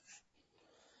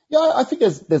 Yeah, I think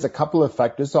there's a couple of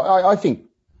factors. So I think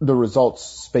the results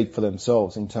speak for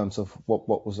themselves in terms of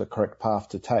what was the correct path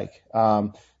to take.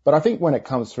 But I think when it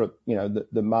comes to,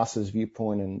 the MAS's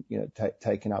viewpoint and,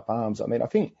 taking up arms, I mean, I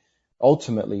think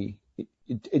ultimately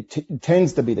it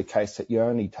tends to be the case that you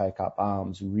only take up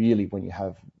arms really when you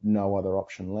have no other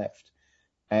option left.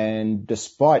 And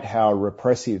despite how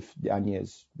repressive the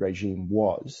Áñez regime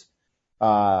was,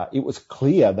 it was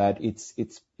clear that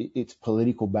its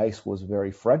political base was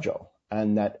very fragile,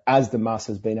 and that as the MAS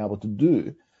has been able to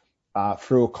do,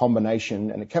 through a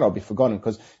combination, and it cannot be forgotten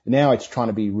because now it's trying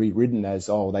to be rewritten as,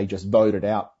 oh, they just voted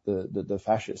out the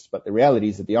fascists. But the reality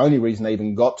is that the only reason they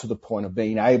even got to the point of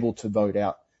being able to vote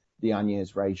out the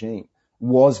Añez regime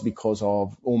was because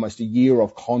of almost a year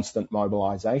of constant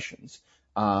mobilizations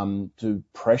to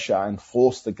pressure and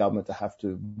force the government to have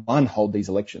to, one, hold these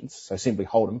elections, so simply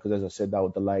hold them, because as I said, they were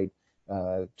delayed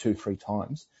 2-3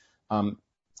 times,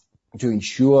 to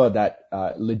ensure that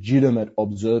legitimate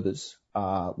observers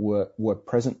were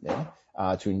present there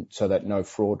so that no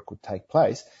fraud could take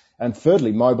place. And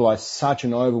thirdly, mobilize such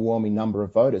an overwhelming number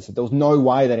of voters that there was no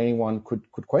way that anyone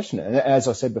could question it. And as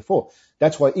I said before,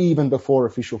 that's why even before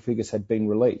official figures had been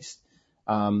released,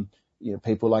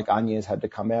 people like Añez had to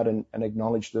come out and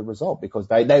acknowledge the result, because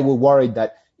they were worried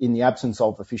that in the absence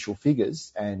of official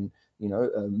figures and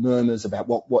murmurs about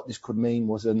what this could mean,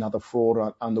 was another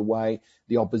fraud underway,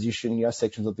 the opposition,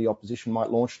 sections of the opposition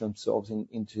might launch themselves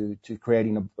into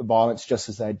creating a violence, just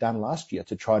as they had done last year,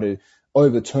 to try to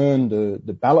overturn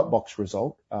the ballot box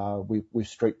result with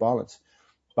street violence.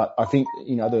 But I think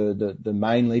the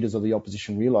main leaders of the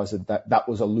opposition realised that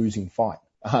was a losing fight.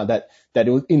 That it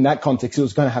was, in that context, it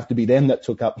was going to have to be them that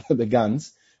took up the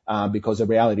guns, because the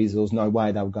reality is there was no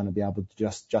way they were going to be able to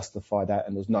just justify that,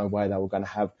 and there was no way they were going to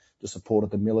have the support of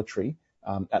the military,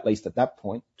 at least at that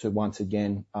point, to once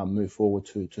again move forward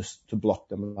to block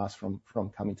the MAS from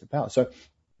coming to power. So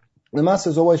the MAS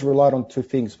has always relied on two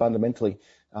things fundamentally.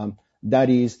 That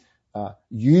is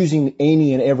using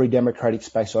any and every democratic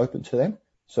space open to them.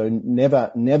 So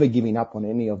never giving up on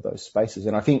any of those spaces.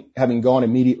 And I think having gone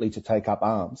immediately to take up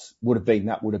arms would have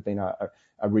been a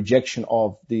rejection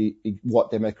of what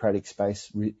democratic space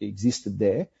existed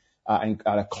there, and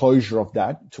a closure of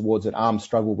that towards an armed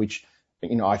struggle, which,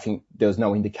 I think there was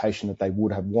no indication that they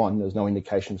would have won. There was no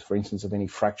indications, for instance, of any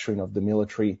fracturing of the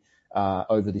military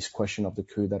over this question of the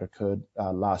coup that occurred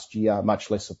last year, much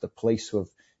less of the police, who have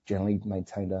generally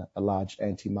maintained a large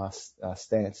anti-MAS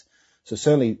stance. So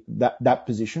certainly that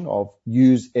position of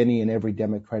use any and every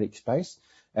democratic space,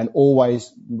 and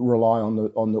always rely on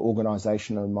the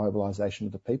organisation and mobilisation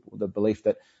of the people. The belief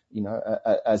that,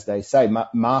 as they say,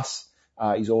 MAS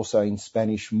is also in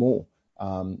Spanish more.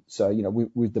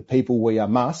 With the people we are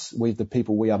MAS, with the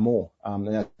people we are more. And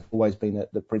that's always been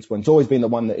the principle. And it's always been the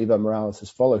one that Evo Morales has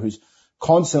followed, who's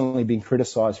constantly been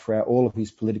criticised throughout all of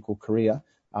his political career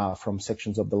from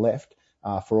sections of the left,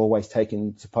 for always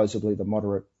taking supposedly the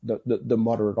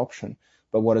moderate option.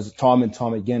 But what has time and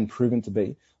time again proven to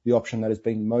be the option that has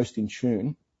been most in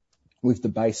tune with the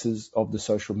bases of the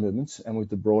social movements and with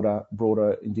the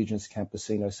broader indigenous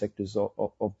campesino sectors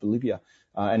of Bolivia.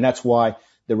 And that's why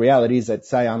the reality is that,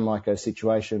 say, unlike a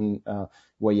situation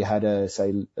where you had off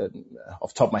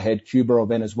the top of my head, Cuba or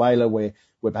Venezuela, where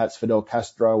perhaps Fidel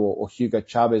Castro or Hugo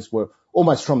Chavez were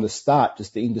almost from the start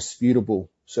just the indisputable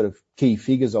sort of key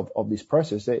figures of this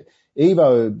process.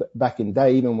 Evo, back in the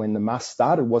day, even when the MAS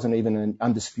started, wasn't even an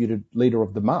undisputed leader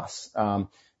of the MAS.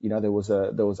 There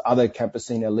was other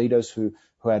campesino leaders who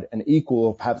had an equal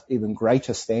or perhaps even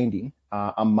greater standing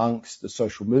amongst the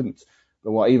social movements.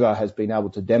 But what Evo has been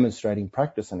able to demonstrate in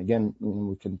practice, and again,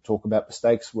 we can talk about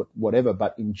mistakes, whatever,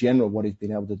 but in general, what he's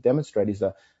been able to demonstrate is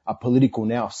a political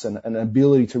nous and an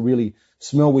ability to really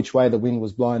smell which way the wind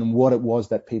was blowing and what it was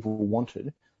that people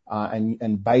wanted,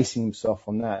 and basing himself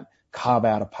on that, carve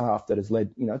out a path that has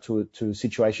led, to a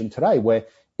situation today where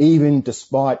even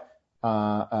despite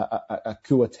a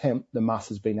coup attempt, the MAS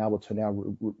has been able to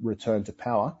now return to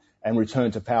power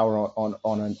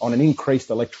on an increased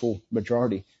electoral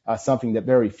majority, something that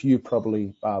very few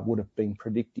probably would have been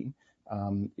predicting,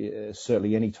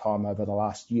 certainly any time over the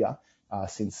last year,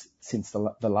 since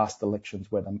the last elections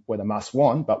where the MAS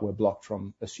won but were blocked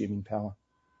from assuming power.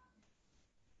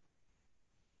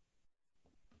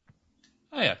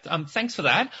 Oh, yeah. Thanks for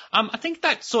that. I think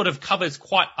that sort of covers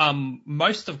quite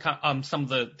most of some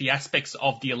of the aspects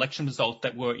of the election result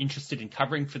that we're interested in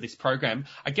covering for this program.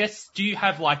 I guess, do you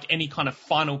have any kind of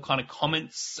final kind of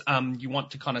comments you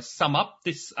want to kind of sum up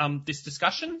this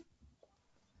discussion?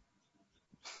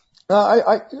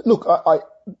 I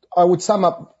would sum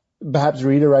up perhaps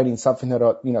reiterating something that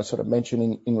I sort of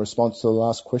mentioned in response to the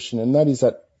last question, and that is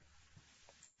that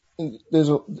there's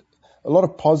a lot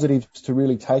of positives to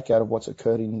really take out of what's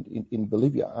occurred in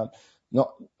Bolivia.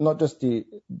 Not just the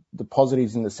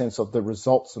positives in the sense of the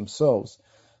results themselves,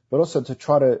 but also to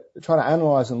try to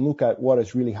analyze and look at what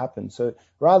has really happened. So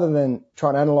rather than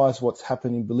try to analyze what's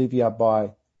happened in Bolivia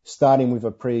by starting with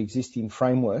a pre-existing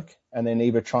framework and then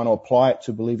either trying to apply it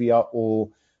to Bolivia or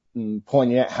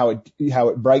pointing out how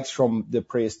it breaks from the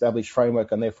pre-established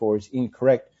framework and therefore is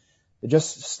incorrect.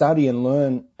 Just study and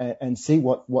learn and see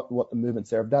what the movements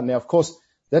there have done. Now, of course,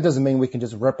 that doesn't mean we can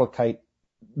just replicate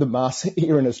the mass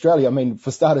here in Australia. I mean,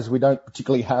 for starters, we don't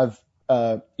particularly have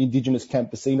Indigenous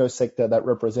campesino sector that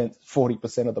represents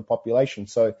 40% of the population.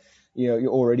 So, you're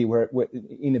already we're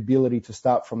inability to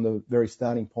start from the very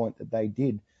starting point that they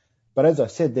did. But as I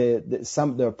said,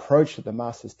 the approach that the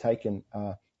mass has taken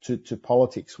to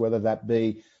politics, whether that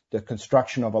be the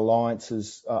construction of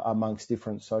alliances amongst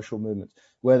different social movements,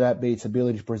 whether that be its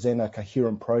ability to present a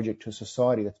coherent project to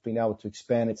society that's been able to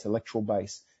expand its electoral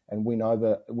base and win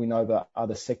over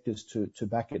other sectors to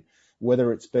back it,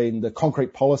 whether it's been the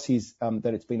concrete policies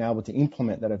that it's been able to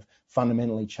implement that have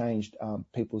fundamentally changed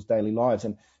people's daily lives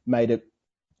and made it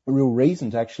a real reason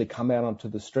to actually come out onto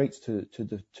the streets to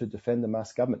defend the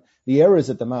Mas government. The errors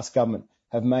that the Mas government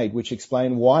have made, which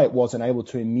explain why it wasn't able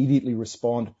to immediately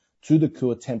respond to the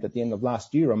coup attempt at the end of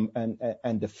last year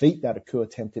and defeat that coup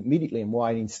attempt immediately, and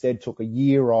why it instead took a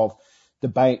year of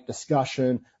debate,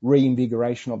 discussion,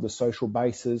 reinvigoration of the social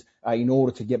bases in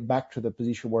order to get back to the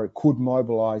position where it could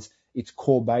mobilise its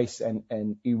core base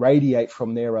and irradiate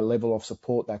from there a level of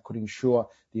support that could ensure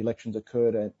the elections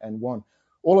occurred and won.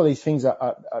 All of these things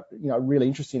are really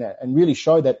interesting and really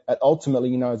show that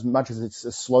ultimately, as much as it's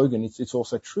a slogan, it's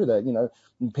also true that,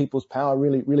 people's power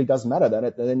really does matter, that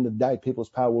at the end of the day, people's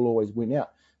power will always win out.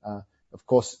 Of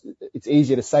course, it's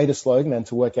easier to say the slogan than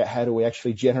to work out how do we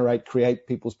actually create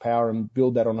people's power and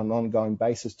build that on an ongoing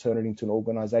basis, turn it into an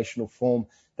organizational form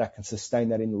that can sustain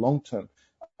that in the long term.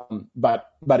 But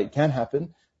it can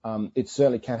happen. It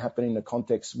certainly can happen in a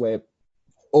context where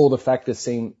all the factors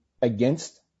seem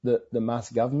against the Mas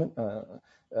government,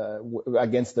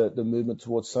 against the movement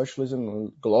towards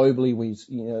socialism. Globally,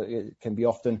 it can be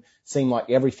often seem like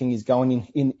everything is going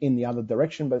in the other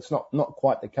direction, but it's not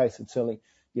quite the case. And certainly,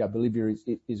 Bolivia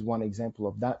is one example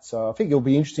of that. So I think it'll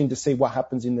be interesting to see what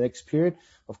happens in the next period.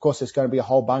 Of course, there's going to be a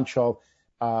whole bunch of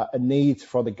a need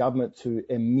for the government to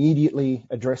immediately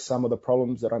address some of the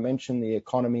problems that I mentioned, the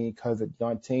economy,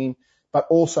 COVID-19, but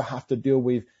also have to deal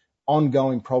with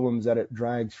ongoing problems that it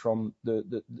drags from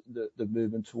the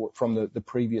movement from the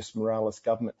previous Morales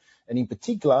government. And in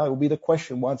particular, it will be the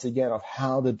question once again of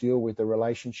how to deal with the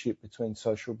relationship between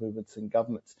social movements and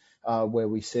governments, where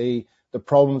we see the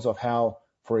problems of how,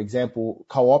 for example,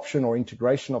 co-option or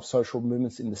integration of social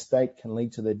movements in the state can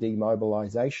lead to their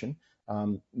demobilization,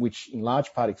 which in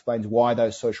large part explains why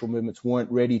those social movements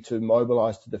weren't ready to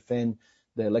mobilize to defend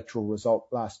the electoral result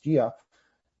last year.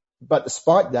 But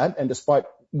despite that, and despite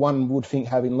one would think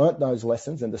having learnt those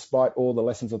lessons, and despite all the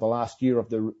lessons of the last year of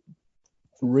the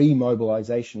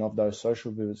remobilization of those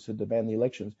social movements to demand the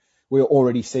elections, we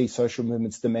already see social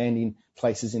movements demanding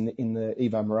places in the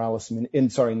Evo Morales, in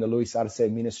the Luis Arce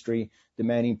ministry,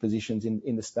 demanding positions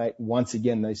in the state. Once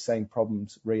again, those same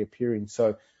problems reappearing.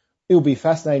 So it'll be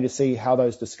fascinating to see how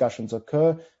those discussions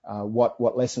occur,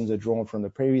 what lessons are drawn from the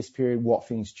previous period, what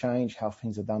things change, how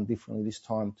things are done differently this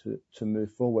time to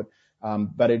move forward.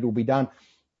 But it will be done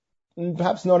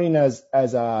perhaps not in as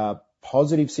a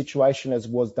positive situation as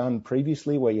was done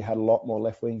previously, where you had a lot more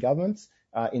left-wing governments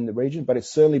in the region, but it's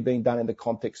certainly being done in the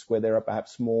context where there are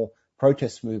perhaps more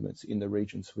protest movements in the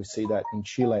regions. We see that in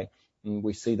Chile, and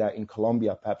we see that in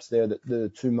Colombia. Perhaps they're the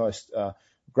two most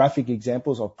graphic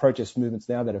examples of protest movements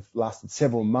now that have lasted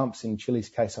several months. In Chile's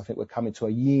case, I think we're coming to a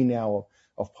year now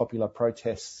of popular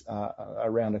protests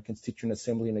around a constituent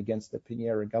assembly and against the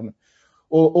Piñera government.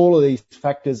 All of these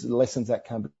factors, lessons that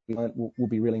can be learned will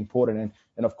be really important.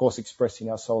 And of course, expressing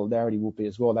our solidarity will be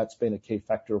as well. That's been a key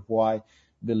factor of why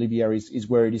Bolivia is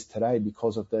where it is today,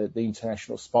 because of the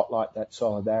international spotlight that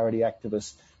solidarity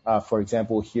activists, for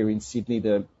example, here in Sydney,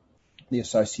 the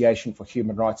Association for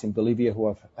Human Rights in Bolivia, who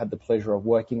I've had the pleasure of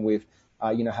working with,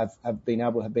 have been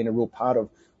a real part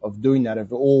of doing that,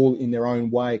 have all in their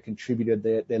own way contributed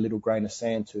their little grain of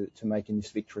sand to making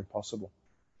this victory possible.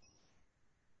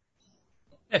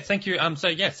 Yeah, thank you.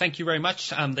 Thank you very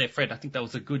much there, Fred. I think that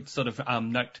was a good sort of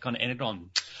note to kind of end it on.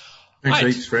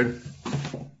 Thanks, Fred.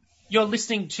 You're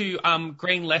listening to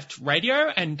Green Left Radio,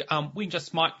 and we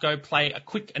just might go play a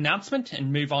quick announcement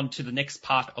and move on to the next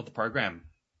part of the program.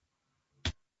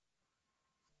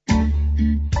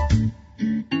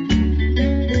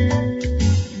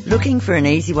 Looking for an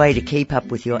easy way to keep up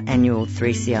with your annual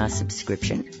 3CR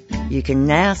subscription? You can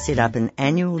now set up an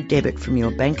annual debit from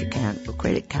your bank account or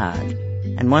credit card,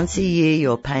 and once a year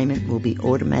your payment will be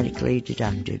automatically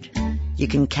deducted. You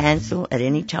can cancel at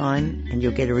any time, and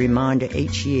you'll get a reminder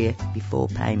each year before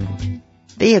payment.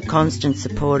 Be a constant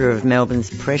supporter of Melbourne's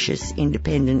precious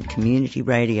independent community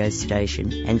radio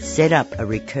station and set up a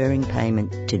recurring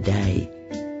payment today.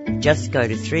 Just go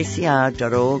to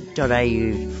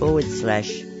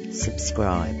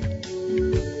 3cr.org.au/subscribe.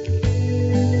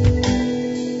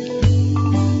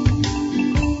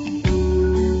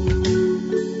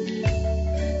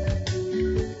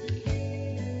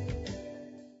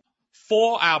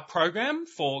 For our program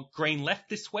for Green Left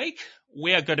this week,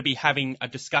 we are going to be having a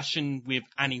discussion with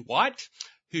Annie White,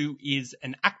 who is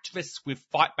an activist with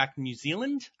Fight Back New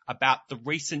Zealand, about the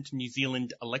recent New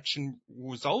Zealand election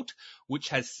result, which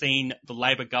has seen the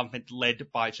Labor government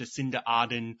led by Jacinda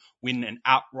Ardern win an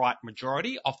outright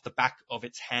majority off the back of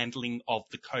its handling of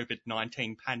the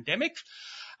COVID-19 pandemic.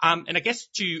 And I guess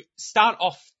to start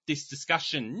off this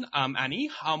discussion, Annie,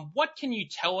 what can you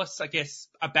tell us, I guess,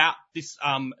 about this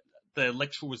the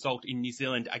electoral result in New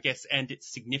Zealand, I guess, and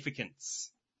its significance?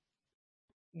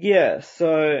 Yeah,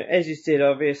 so as you said,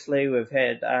 obviously we've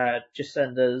had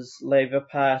Jacinda's Labour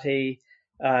Party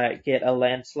get a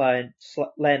landslide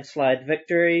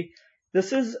victory.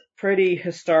 This is pretty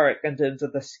historic in terms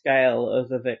of the scale of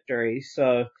the victory.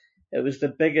 So it was the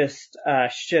biggest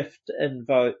shift in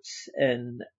votes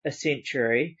in a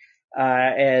century.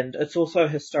 And it's also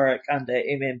historic under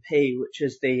MMP, which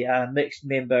is the mixed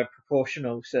member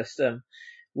proportional system,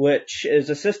 which is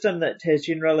a system that has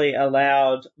generally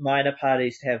allowed minor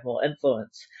parties to have more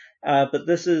influence. But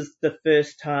this is the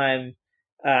first time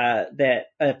that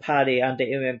a party under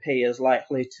MMP is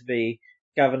likely to be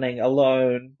governing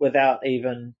alone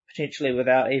potentially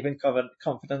without even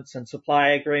confidence in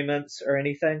supply agreements or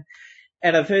anything.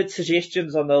 And I've heard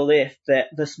suggestions on the left that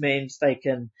this means they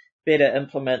can better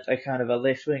implement a kind of a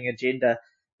left-wing agenda.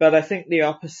 But I think the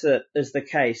opposite is the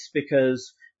case,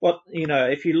 because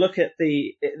if you look at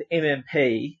the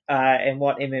MMP and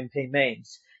what MMP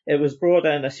means, it was brought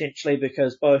in essentially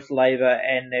because both Labour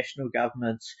and national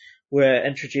governments were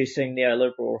introducing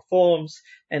neoliberal reforms,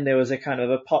 and there was a kind of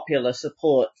a popular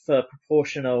support for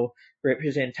proportional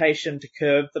representation to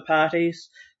curb the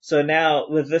parties. So now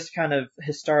with this kind of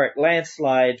historic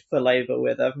landslide for Labour,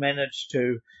 where they've managed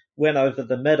to win over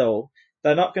the middle,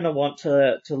 they're not going to want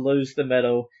to lose the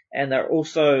middle, and they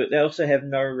also have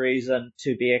no reason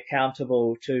to be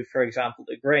accountable to, for example,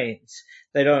 the Greens.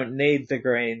 They don't need the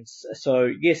Greens. So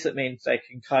yes, it means they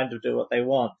can kind of do what they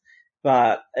want,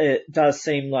 but it does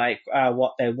seem like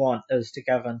what they want is to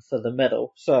govern for the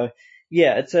middle. So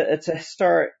yeah, it's a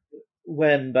historic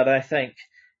win, but I think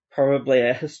probably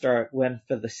a historic win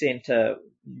for the centre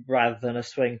rather than a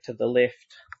swing to the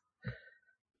left.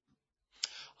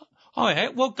 Oh, yeah.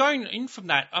 Well, going in from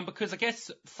that, because I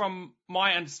guess from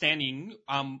my understanding,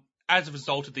 as a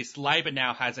result of this, Labor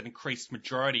now has an increased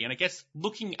majority. And I guess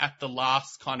looking at the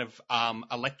last kind of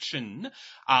election,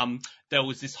 there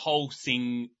was this whole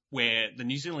thing where the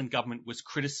New Zealand government was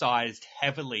criticised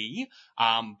heavily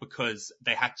because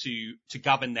they had to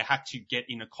govern, they had to get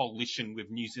in a coalition with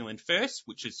New Zealand First,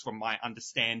 which is, from my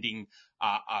understanding,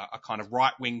 a kind of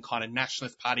right-wing kind of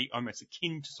nationalist party, almost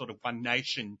akin to sort of One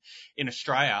Nation in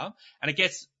Australia. And I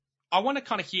guess I want to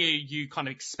kind of hear you kind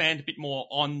of expand a bit more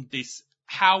on this.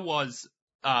 How was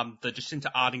the Jacinda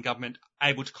Ardern government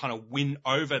able to kind of win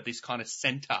over this kind of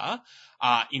centre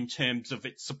in terms of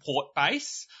its support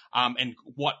base, and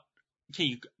what can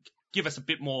you give us a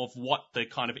bit more of what the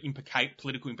kind of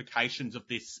political implications of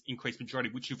this increased majority,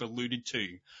 which you've alluded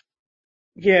to?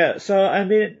 Yeah, so I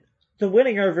mean, the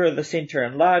winning over of the centre,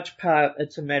 in large part,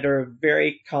 it's a matter of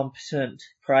very competent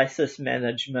crisis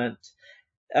management,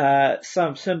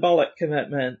 some symbolic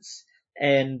commitments,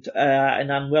 and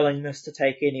an unwillingness to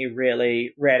take any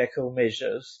really radical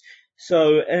measures.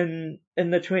 So in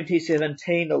the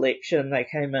 2017 election, they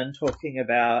came in talking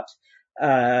about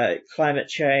climate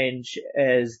change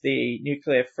as the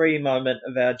nuclear-free moment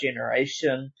of our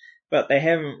generation, but they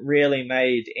haven't really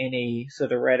made any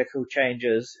sort of radical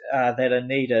changes that are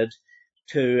needed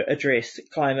to address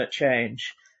climate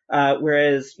change.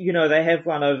 Whereas, they have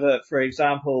won over, for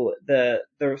example, the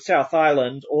South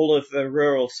Island, all of the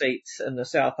rural seats in the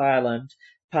South Island,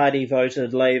 party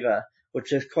voted Labour,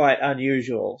 which is quite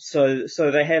unusual. So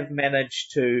they have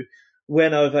managed to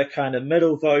win over kind of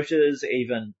middle voters,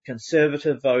 even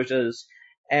conservative voters,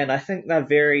 and I think they're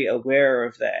very aware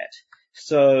of that.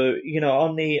 So,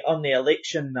 on the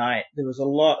election night, there was a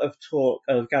lot of talk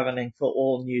of governing for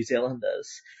all New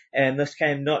Zealanders, and this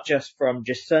came not just from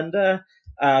Jacinda,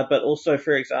 but also,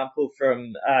 for example,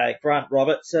 from Grant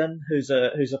Robertson, who's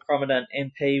a prominent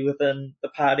MP within the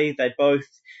party. They both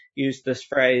used this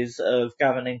phrase of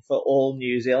governing for all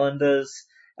New Zealanders.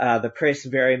 The press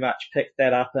very much picked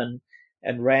that up and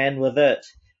ran with it.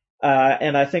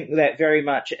 And I think that very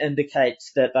much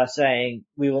indicates that they're saying,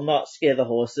 we will not scare the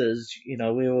horses, we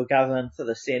will govern for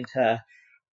the centre.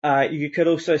 You could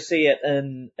also see it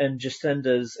in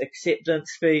Jacinda's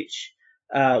acceptance speech,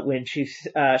 when she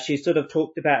sort of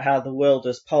talked about how the world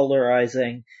is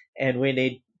polarizing and we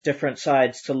need different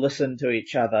sides to listen to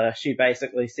each other. She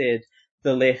basically said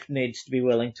the left needs to be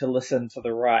willing to listen to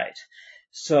the right.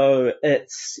 So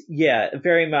it's,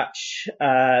 very much,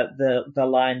 the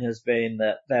line has been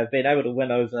that they've been able to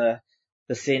win over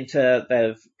the centre.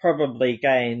 They've probably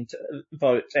gained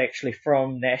votes actually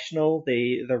from National,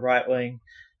 the right-wing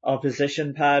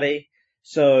opposition party.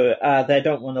 So, they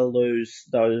don't want to lose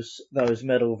those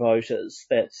middle voters.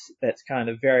 That's kind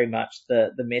of very much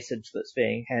the message that's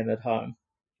being hammered home.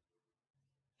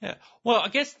 Yeah. Well, I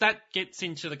guess that gets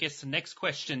into, the next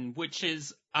question, which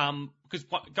is, because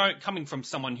coming from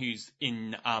someone who's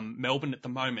in Melbourne at the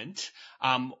moment,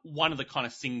 one of the kind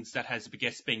of things that has, I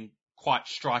guess, been quite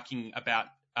striking about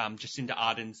Jacinda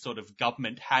Ardern's sort of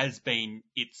government has been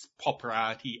its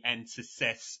popularity and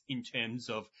success in terms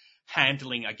of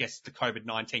handling, I guess, the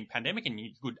COVID-19 pandemic, and you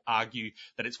could argue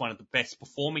that it's one of the best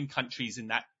performing countries in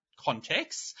that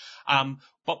context.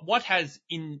 But what has,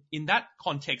 in that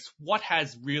context, what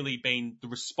has really been the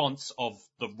response of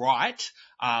the right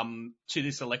to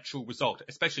this electoral result,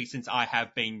 especially since I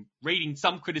have been reading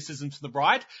some criticisms from the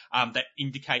right that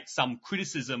indicate some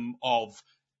criticism of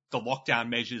the lockdown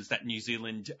measures that New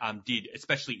Zealand did,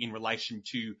 especially in relation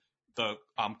to the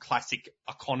classic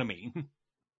economy.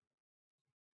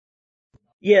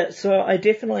 Yeah, so I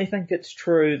definitely think it's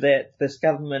true that this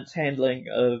government's handling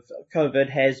of COVID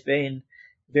has been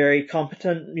very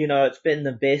competent. It's been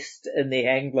the best in the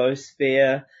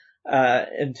Anglosphere,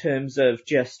 in terms of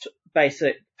just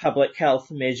basic public health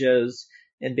measures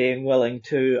and being willing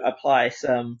to apply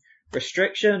some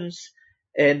restrictions.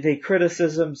 And the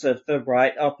criticisms of the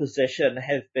right opposition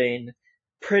have been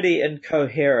pretty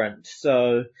incoherent.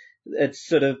 So it's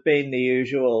sort of been the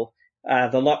usual,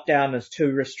 the lockdown is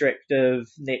too restrictive.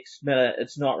 Next minute,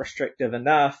 it's not restrictive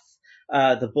enough.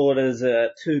 The borders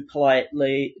are too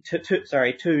tightly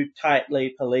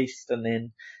policed, and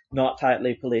then not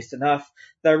tightly policed enough.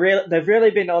 They've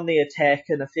really been on the attack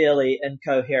in a fairly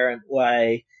incoherent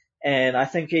way. And I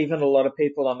think even a lot of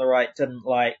people on the right didn't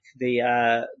like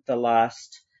the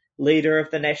last leader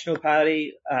of the National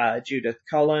Party, Judith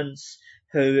Collins,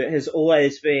 who has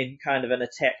always been kind of an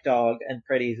attack dog and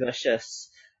pretty vicious.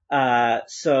 I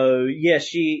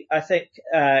think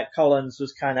Collins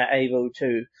was kind of able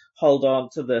to hold on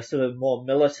to the sort of more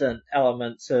militant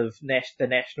elements of the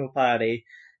National Party,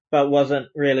 but wasn't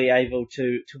really able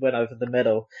to win over the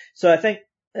middle. So I think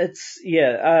it's,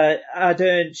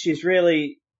 Ardern, she's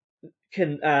really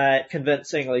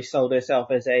convincingly sold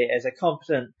herself as a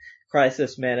competent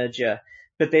crisis manager.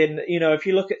 But then, if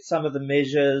you look at some of the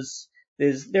measures,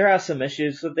 there are some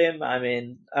issues with them. I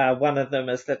mean, one of them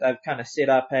is that they've kind of set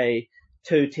up a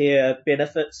 2-tier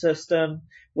benefit system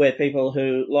where people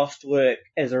who lost work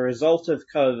as a result of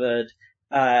COVID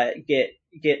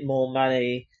get more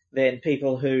money than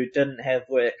people who didn't have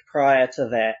work prior to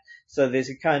that. So there's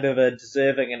a kind of a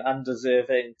deserving and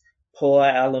undeserving poor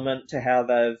element to how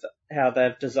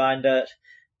they've designed it.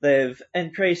 They've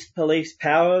increased police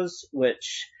powers,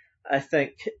 which I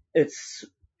think it's,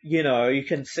 you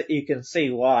can see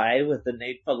why with the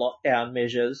need for lockdown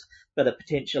measures, but it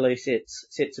potentially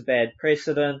sets a bad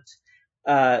precedent.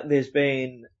 There's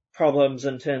been problems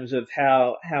in terms of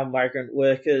how migrant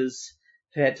workers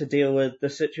had to deal with the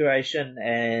situation,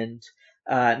 and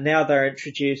now they're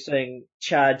introducing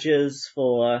charges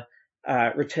for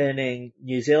returning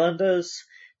New Zealanders.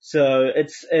 So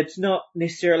it's not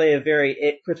necessarily a very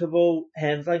equitable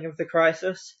handling of the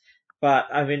crisis. But,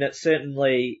 I mean, it's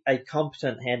certainly a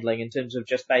competent handling in terms of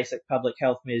just basic public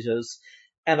health measures.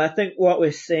 And I think what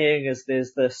we're seeing is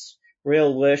there's this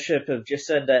real worship of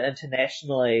Jacinda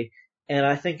internationally. And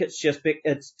I think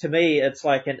to me, it's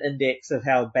like an index of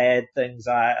how bad things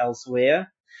are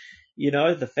elsewhere.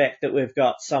 The fact that we've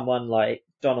got someone like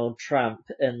Donald Trump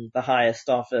in the highest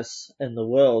office in the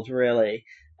world, really,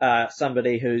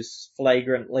 somebody who's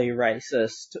flagrantly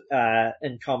racist,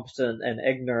 incompetent and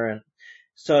ignorant.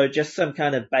 So just some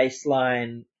kind of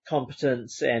baseline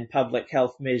competence and public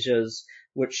health measures,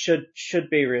 which should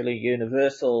be really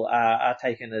universal, are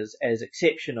taken as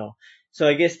exceptional. So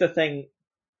I guess the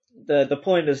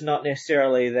point is not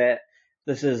necessarily that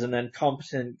this is an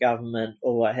incompetent government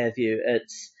or what have you.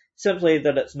 It's simply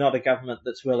that it's not a government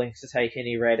that's willing to take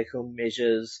any radical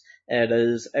measures. It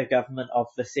is a government of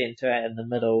the centre and the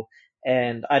middle.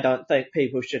 And I don't think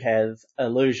people should have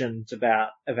illusions about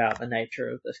the nature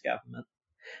of this government.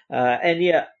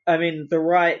 The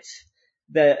right,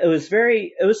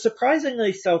 it was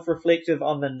surprisingly self-reflective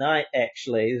on the night,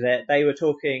 actually, that they were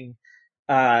talking,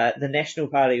 the National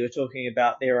Party were talking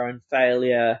about their own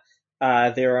failure,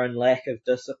 their own lack of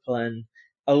discipline.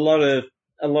 A lot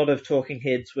of talking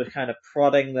heads were kind of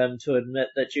prodding them to admit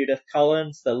that Judith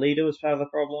Collins, the leader, was part of the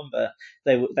problem, but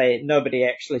nobody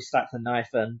actually stuck the knife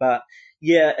in. But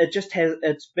yeah,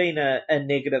 it's been a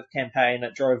negative campaign.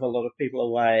 It drove a lot of people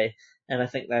away, and I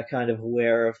think they're kind of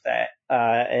aware of that.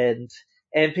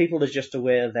 And people are just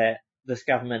aware that this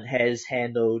government has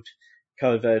handled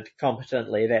COVID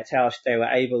competently. That's how they were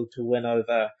able to win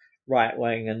over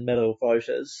right-wing and middle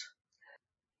voters.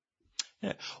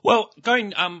 Yeah. Well,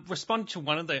 respond to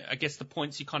one of the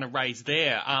points you kind of raised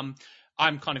there.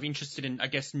 I'm kind of interested in,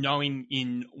 knowing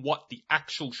in what the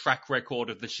actual track record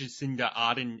of the Jacinda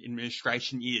Ardern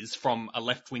administration is from a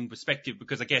left-wing perspective,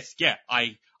 because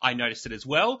I noticed it as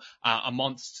well,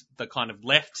 amongst the kind of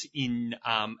left in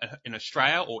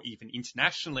Australia or even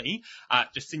internationally.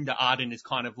 Jacinda Ardern is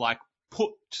kind of like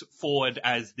put forward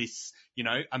as this,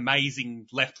 amazing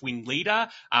left-wing leader,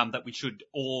 that we should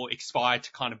all aspire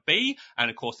to kind of be.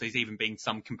 And of course, there's even been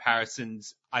some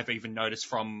comparisons I've even noticed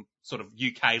from sort of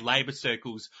UK Labour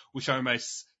circles, which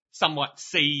almost somewhat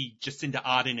see Jacinda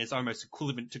Ardern as almost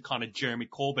equivalent to kind of Jeremy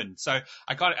Corbyn. So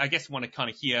I guess want to kind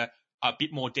of hear a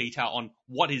bit more detail on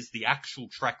what is the actual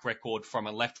track record from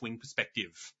a left-wing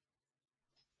perspective.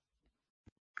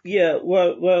 Yeah,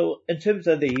 well, in terms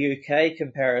of the UK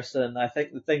comparison, I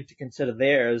think the thing to consider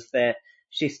there is that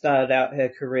she started out her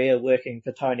career working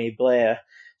for Tony Blair.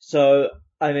 So,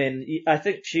 I mean, I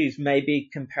think she's maybe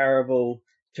comparable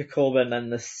to Corbyn in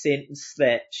the sense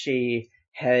that she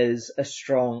has a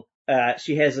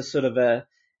sort of a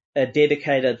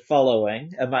dedicated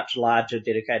following, a much larger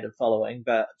dedicated following,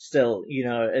 but still,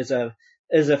 is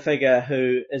a figure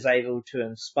who is able to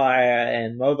inspire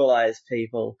and mobilize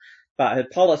people. But her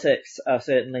politics are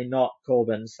certainly not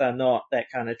Corbyn's. They're not that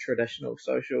kind of traditional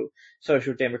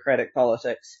social democratic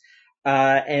politics.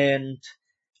 And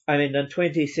I mean, in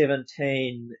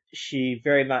 2017, she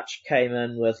very much came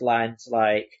in with lines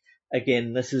like,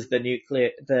 again, this is that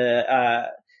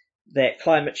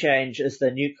climate change is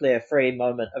the nuclear free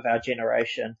moment of our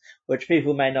generation, which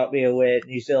people may not be aware,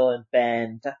 New Zealand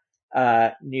banned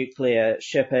nuclear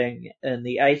shipping in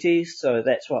the 80s. So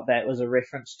that's what that was a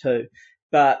reference to.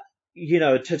 But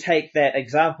to take that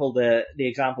example, the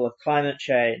example of climate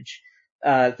change,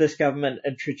 this government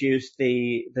introduced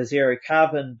the zero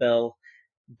carbon bill,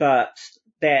 but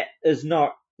that is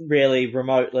not really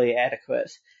remotely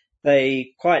adequate.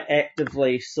 They quite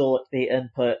actively sought the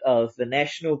input of the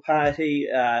National Party,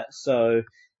 so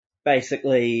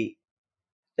basically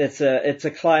it's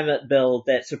a climate bill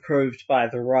that's approved by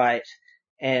the right,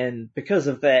 and because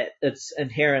of that, it's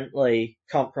inherently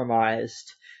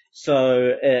compromised.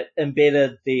 So it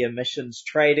embedded the emissions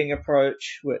trading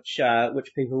approach, which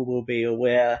people will be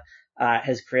aware,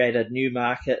 has created new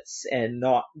markets and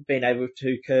not been able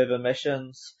to curb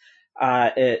emissions.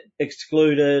 It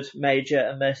excluded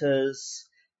major emitters.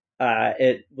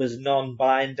 It was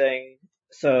non-binding.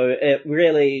 So it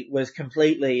really was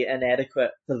completely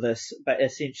inadequate for this, but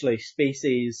essentially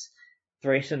species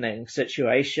threatening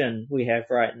situation we have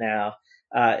right now.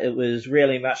 It was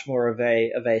really much more of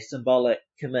a symbolic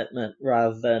commitment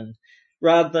rather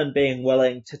than being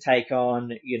willing to take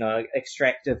on,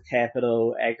 extractive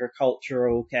capital,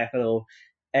 agricultural capital,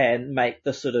 and make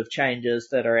the sort of changes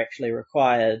that are actually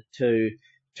required to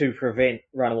prevent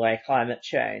runaway climate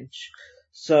change.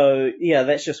 So yeah,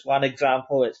 that's just one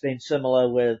example. It's been similar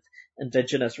with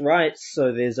Indigenous rights.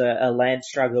 So there's a land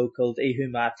struggle called Ihu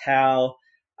Mātau,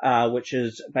 which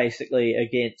is basically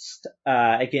against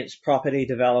property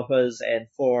developers and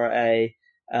for a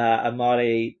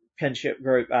Māori kinship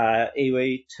group,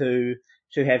 iwi, to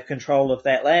have control of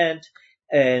that land.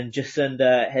 And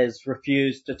Jacinda has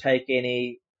refused to take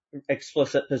any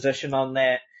explicit position on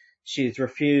that. She's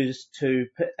refused to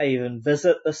even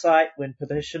visit the site when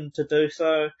petitioned to do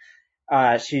so.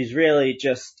 She's really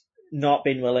just not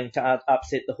been willing to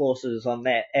upset the horses on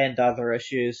that and other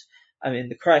issues. I mean,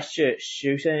 the Christchurch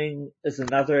shooting is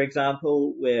another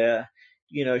example where,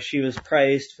 she was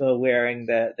praised for wearing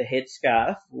the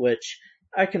headscarf, which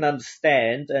I can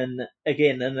understand. And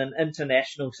again, in an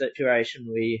international situation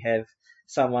where you have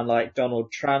someone like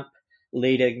Donald Trump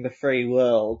leading the free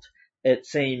world, it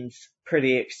seems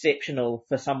pretty exceptional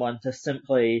for someone to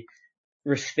simply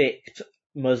respect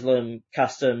Muslim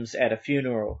customs at a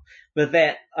funeral. But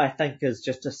that, I think, is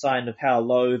just a sign of how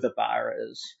low the bar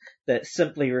is, that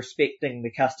simply respecting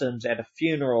the customs at a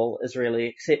funeral is really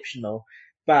exceptional.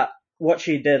 But what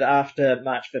she did after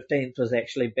March 15th was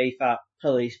actually beef up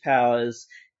police powers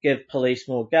give police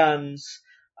more guns.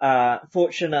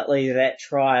 Fortunately, that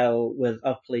trial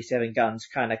of police having guns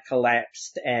kind of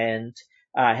collapsed and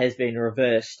has been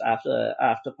reversed after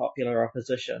popular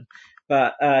opposition.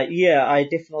 But I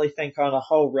definitely think on a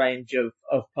whole range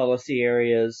of policy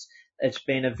areas, it's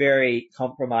been a very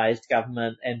compromised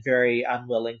government and very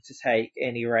unwilling to take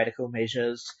any radical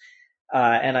measures.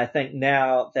 And I think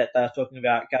now that they're talking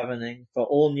about governing for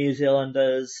all New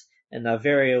Zealanders, and they're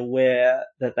very aware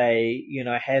that they,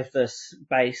 have this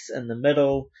base in the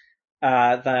middle,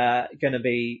 they're going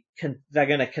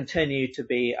to continue to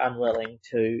be unwilling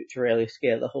to really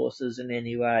scare the horses in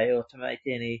any way or to make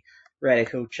any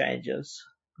radical changes.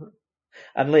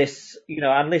 Unless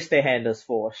their hand is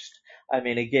forced. I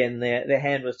mean, again, their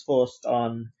hand was forced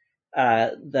on,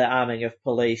 the arming of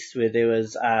police, where there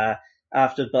was,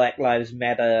 after Black Lives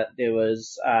Matter, there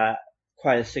was,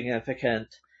 quite a significant,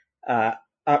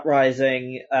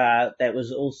 uprising, that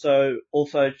was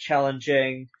also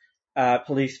challenging,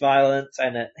 police violence,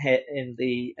 and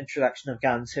the introduction of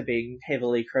guns had been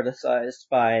heavily criticized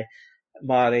by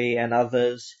Māori and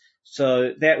others.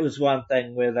 So that was one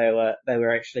thing where they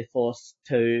were actually forced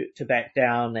to back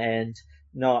down and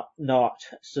not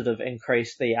sort of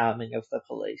increase the arming of the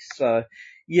police. So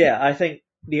yeah, I think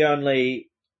the only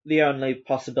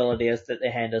possibility is that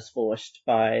their hand is forced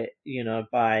by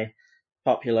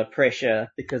popular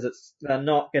pressure, because they're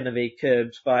not going to be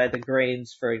curbed by the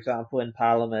Greens, for example, in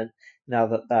Parliament, now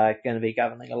that they're going to be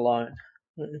governing alone.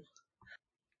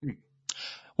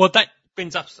 Well, that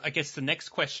brings up, I guess, the next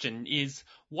question is,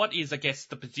 what is, I guess,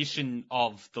 the position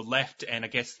of the left and, I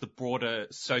guess, the broader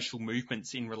social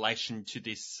movements in relation to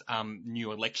this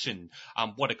new election?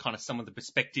 What are kind of some of the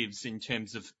perspectives in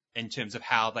terms of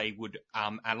how they would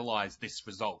analyse this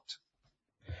result?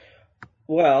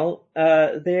 Well,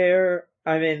 there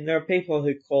are people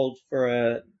who called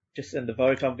for Jacinda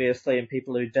vote, obviously, and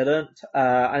people who didn't.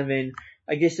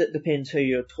 I guess it depends who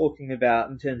you're talking about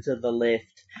in terms of the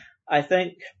left. I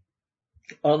think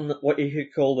on what you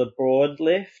could call the broad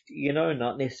left,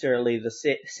 not necessarily the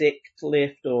sect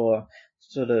left or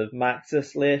sort of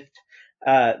Marxist left,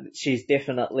 she's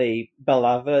definitely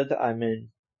beloved. I mean,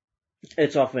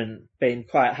 it's often been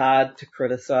quite hard to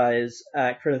criticize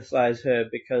her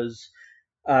because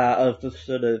of the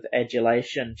sort of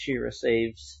adulation she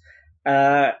receives.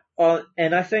 And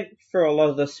I think for a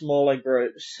lot of the smaller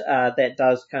groups, that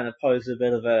does kind of pose a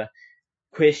bit of a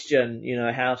question,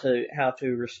 how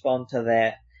to respond to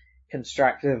that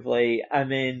constructively. I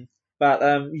think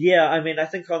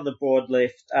on the broad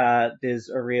left, there's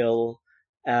a real,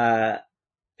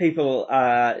 people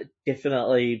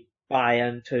definitely buy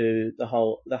into the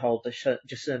whole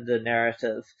Jacinda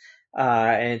narrative.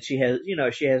 And she has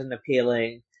an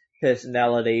appealing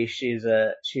personality. She's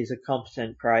a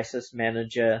competent crisis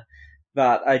manager,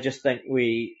 but I just think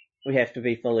we have to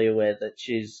be fully aware that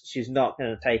she's not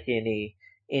going to take any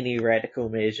radical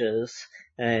measures,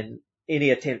 and any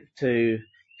attempt to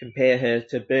compare her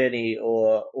to Bernie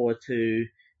or to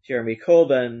Jeremy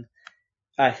Corbyn,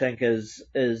 I think is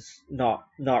not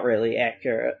really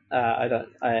accurate. I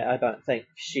don't think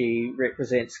she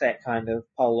represents that kind of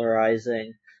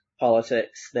polarizing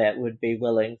politics that would be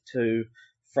willing to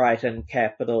frighten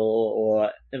capital or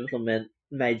implement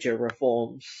major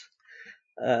reforms.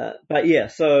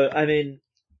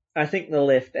 I think the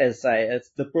left, as I say,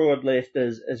 the broad left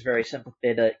is very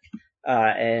sympathetic,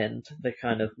 and the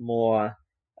kind of more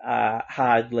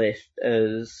hard left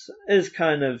is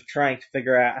kind of trying to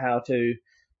figure out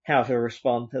how to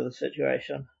respond to the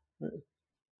situation.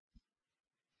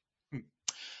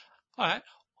 All right.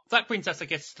 That brings us, I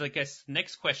guess, to the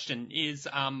next question is,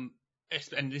 and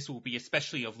this will be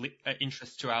especially of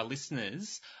interest to our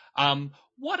listeners.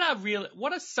 What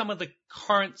are some of the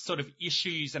current sort of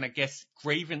issues and, I guess,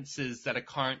 grievances that are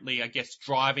currently, I guess,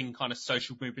 driving kind of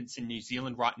social movements in New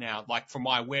Zealand right now? Like from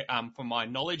my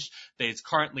knowledge, there's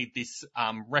currently this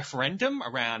referendum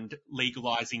around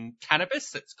legalizing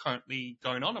cannabis that's currently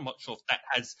going on. I'm not sure if that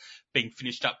has been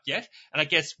finished up yet. And I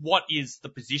guess, what is the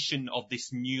position of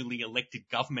this newly elected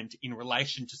government in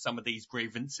relation to some of these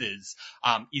grievances?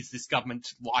 Is this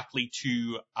government likely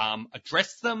to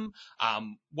address them?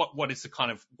 What is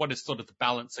sort of the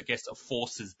balance, I guess, of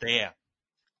forces there?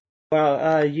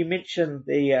 Well, you mentioned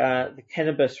the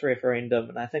cannabis referendum,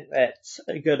 and I think that's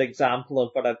a good example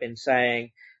of what I've been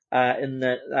saying, in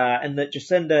that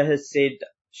Jacinda has said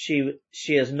she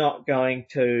is not going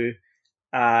to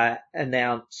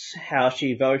announce how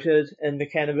she voted in the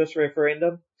cannabis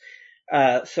referendum.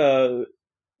 So,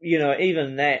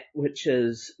 even that, which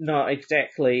is not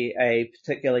exactly a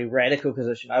particularly radical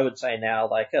position, I would say now,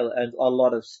 like a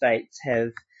lot of states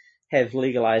have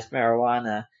legalized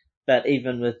marijuana. but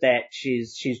even with that,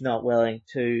 she's not willing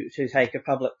to take a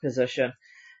public position.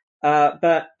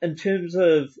 But in terms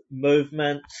of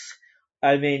movements,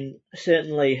 I mean,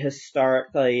 certainly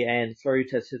historically and through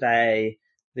to today,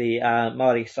 the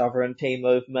Māori sovereignty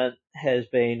movement has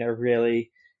been a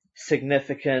really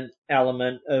significant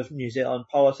element of New Zealand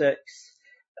politics.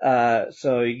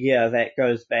 So yeah, that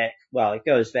goes back, well, it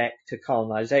goes back to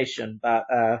colonization, but,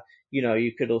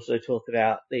 you could also talk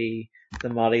about the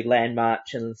Māori Land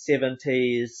March in the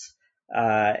 70s,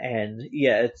 and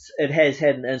yeah, it has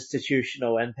had an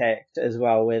institutional impact as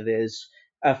well, where there's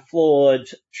a flawed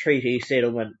treaty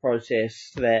settlement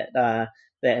process that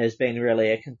has been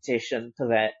really a concession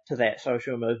to that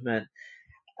social movement.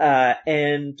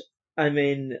 And I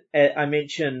mean, I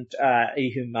mentioned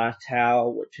Ihu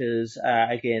Mātau, which is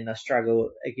again a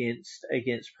struggle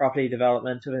against property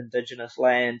development of indigenous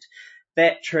land.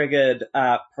 That triggered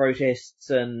protests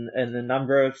in a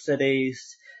number of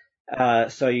cities.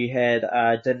 So you had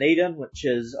Dunedin, which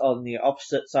is on the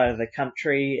opposite side of the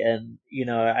country, and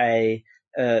a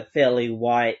fairly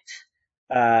white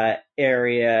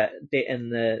area in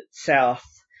the south.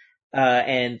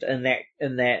 And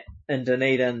in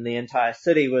Dunedin, the entire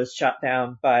city was shut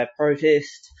down by a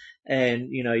protest, and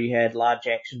you had large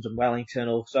actions in Wellington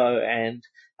also, and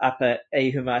up at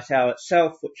Ihu Mātau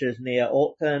itself, which is near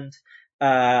Auckland,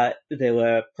 there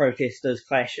were protesters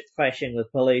clashing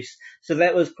with police. So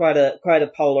that was quite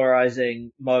a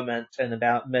polarizing moment in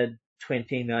about mid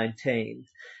 2019.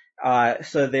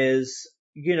 So there's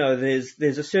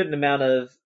a certain amount of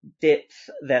depth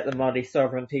that the Māori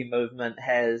sovereignty movement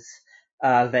has,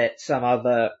 that some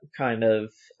other kind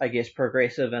of, I guess,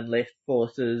 progressive and left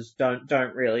forces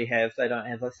don't really have. They don't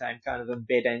have the same kind of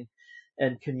embedding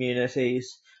in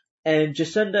communities. And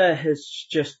Jacinda has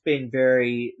just been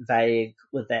very vague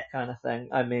with that kind of thing.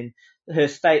 I mean, her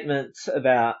statements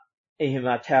about Ihu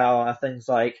Mātau are things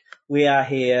like, we are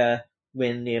here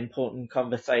when the important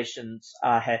conversations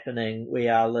are happening, we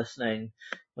are listening,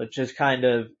 which is kind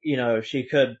of, she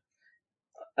could,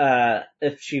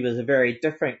 if she was a very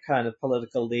different kind of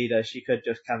political leader, she could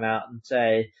just come out and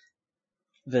say,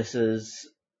 this is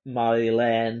Māori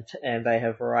land and they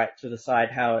have a right to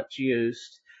decide how it's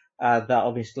used. But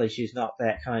obviously she's not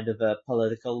that kind of a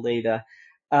political leader.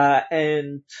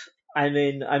 And I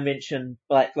mean, I mentioned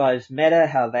Black Lives Matter,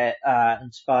 how that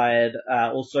inspired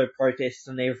also protests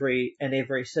in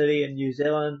every city in New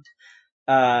Zealand.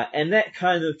 And that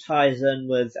kind of ties in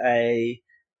with a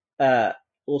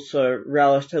also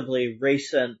relatively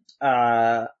recent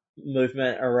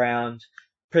movement around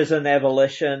prison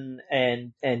abolition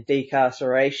and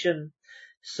decarceration.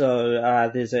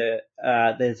 So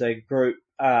there's a group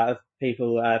of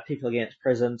people against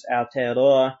prisons,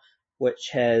 Aotearoa, which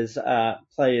has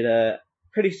played a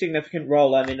pretty significant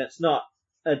role. I mean,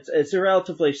 it's a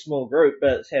relatively small group,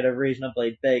 but it's had a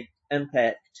reasonably big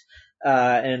impact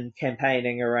in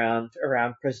campaigning around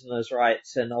prisoners'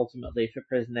 rights and ultimately for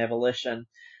prison abolition.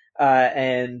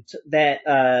 And that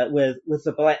with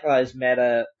the Black Lives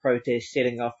Matter protests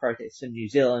setting off protests in New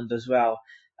Zealand as well,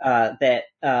 that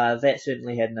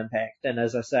certainly had an impact. And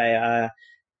as I say,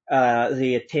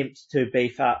 the attempt to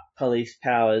beef up police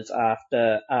powers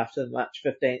after the March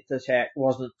 15th attack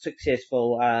wasn't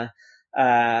successful,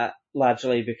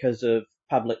 largely because of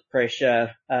public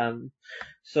pressure.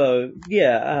 So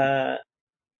yeah.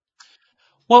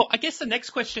 Well, I guess the next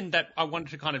question that I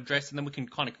wanted to kind of address, and then we can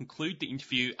kind of conclude the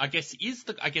interview, I guess, is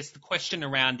the question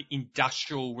around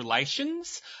industrial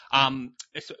relations.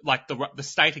 It's like the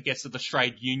state, I guess, of the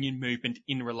trade union movement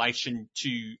in relation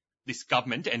to this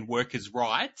government and workers'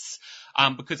 rights.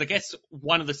 Because I guess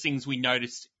one of the things we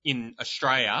noticed in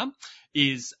Australia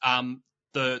is,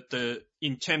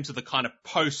 in terms of the kind of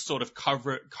post sort of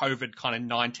COVID kind of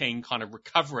 19 kind of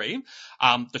recovery,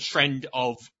 the trend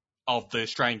of the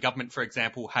Australian government, for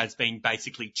example, has been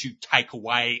basically to take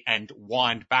away and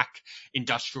wind back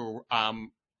industrial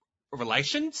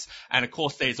relations. And of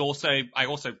course, I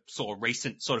also saw a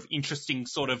recent sort of interesting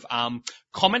sort of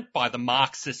comment by the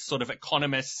Marxist sort of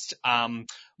economist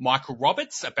Michael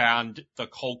Roberts about the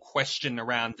whole question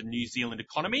around the New Zealand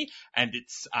economy, and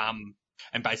it's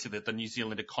and basically the New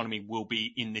Zealand economy will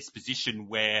be in this position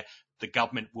where the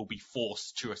government will be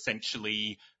forced to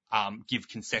essentially give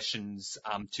concessions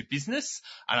to business.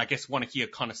 And I guess want to hear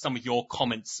kind of some of your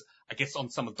comments, I guess, on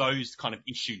some of those kind of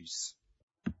issues.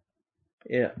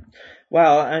 Yeah.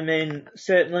 Well, I mean,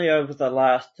 certainly over the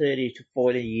last 30 to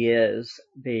 40 years,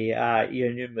 the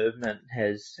union movement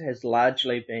has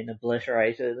largely been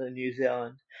obliterated in New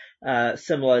Zealand,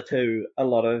 similar to a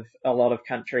lot of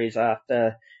countries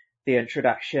after the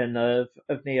introduction of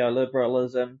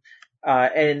neoliberalism.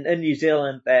 And in New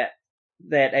Zealand,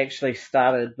 that actually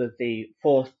started with the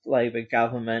fourth Labour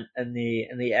government in the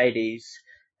 80s,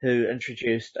 who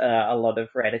introduced a lot of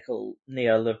radical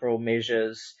neoliberal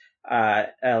measures,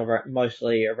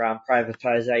 mostly around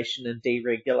privatisation and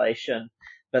deregulation.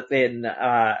 But then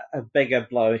a bigger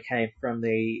blow came from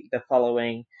the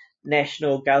following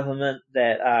national government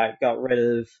that got rid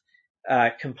of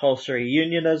compulsory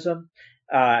unionism,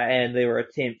 and there were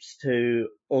attempts to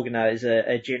organise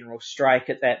a general strike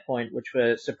at that point, which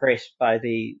were suppressed by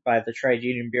the trade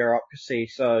union bureaucracy.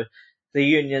 So the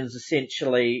unions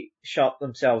essentially shot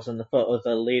themselves in the foot, or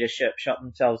the leadership shot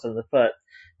themselves in the foot,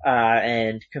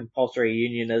 and compulsory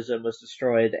unionism was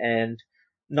destroyed. And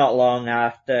not long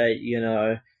after,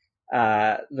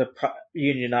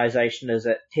 unionisation is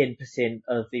at 10%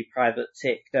 of the private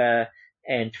sector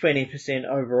and 20%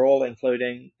 overall,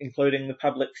 including the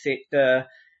public sector.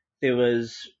 There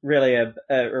was really a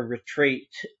retreat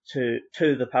to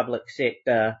the public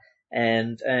sector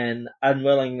and an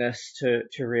unwillingness to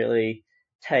really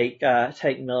take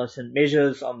militant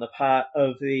measures on the part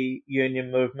of the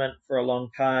union movement for a long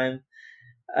time.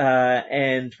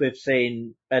 And we've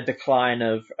seen a decline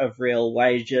of real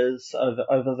wages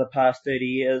over the past 30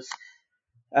 years.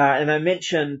 And I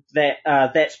mentioned that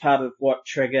that's part of what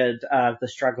triggered the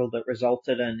struggle that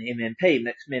resulted in MMP,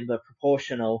 mixed member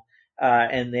proportional,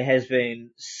 and there has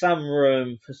been some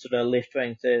room for sort of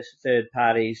left-wing third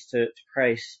parties to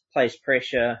place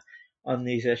pressure on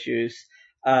these issues.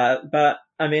 But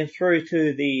I mean, through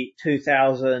to the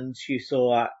 2000s, you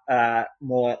saw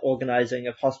more organising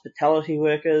of hospitality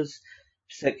workers,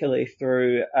 particularly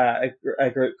through a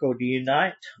group called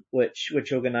Unite, which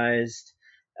organised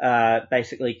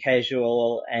basically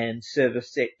casual and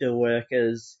service sector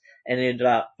workers, and ended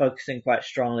up focusing quite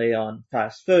strongly on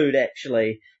fast food,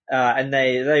 actually. And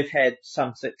they've had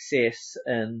some success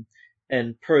in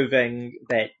proving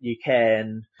that you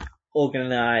can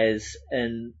organise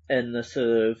in the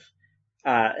sort of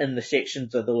in the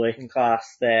sections of the working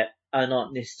class that are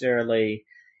not necessarily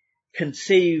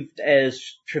conceived as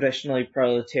traditionally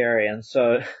proletarian.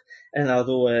 So, in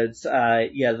other words,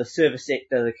 the service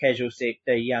sector, the casual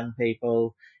sector, young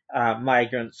people,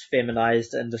 migrants,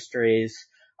 feminised industries.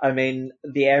 I mean,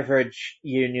 the average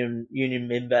union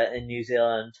member in New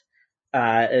Zealand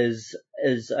is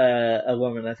a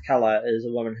woman of colour, is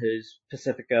a woman who's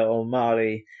Pacifica or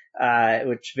Māori,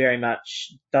 which very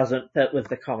much doesn't fit with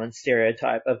the common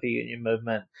stereotype of the union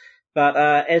movement. But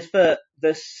as for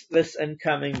this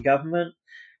incoming government,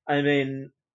 I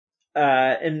mean,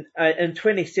 in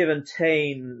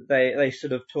 2017, they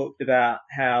sort of talked about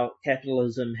how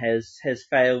capitalism has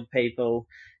failed people,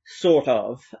 sort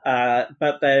of,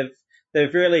 but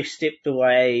they've really stepped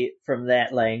away from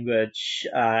that language,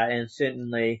 and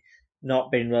certainly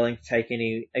not been willing to take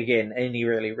any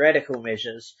really radical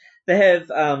measures. They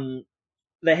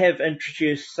have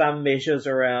introduced some measures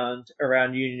around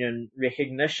union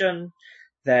recognition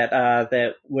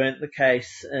that weren't the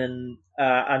case in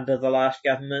under the last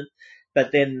government.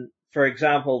 But then, for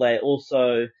example, they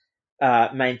also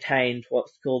maintained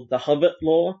what's called the Hobbit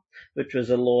Law, which was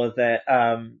a law that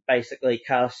basically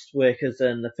cast workers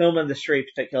in the film industry,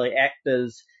 particularly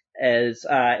actors, as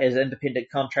independent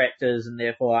contractors and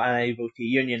therefore unable to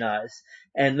unionize.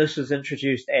 And this was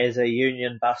introduced as a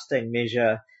union busting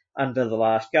measure under the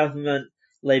last government.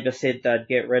 Labour said they'd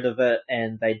get rid of it,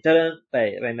 and they didn't.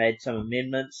 They made some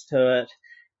amendments to it,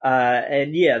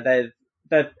 and yeah,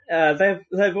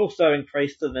 they've also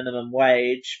increased the minimum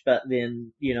wage. But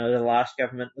then, the last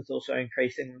government was also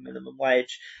increasing the minimum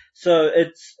wage, so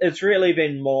it's really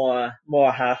been more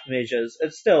half measures.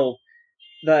 It's still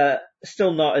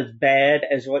not as bad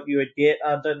as what you would get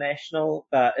under National,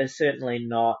 but it's certainly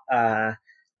not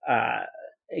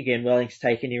again willing to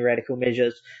take any radical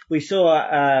measures. We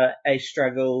saw a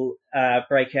struggle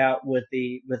break out with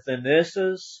the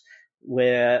nurses,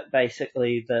 where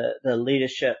basically the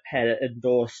leadership had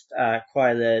endorsed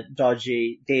quite a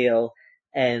dodgy deal,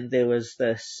 and there was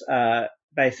this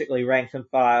basically rank and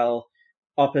file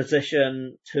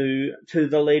opposition to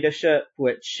the leadership,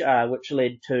 which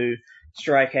led to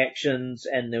strike actions,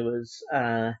 and there was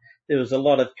a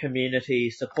lot of community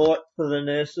support for the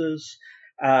nurses.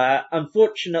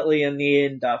 Unfortunately, in the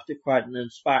end, after quite an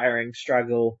inspiring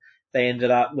struggle, they ended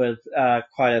up with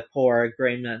quite a poor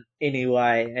agreement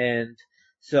anyway, and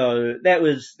so that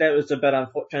was a bit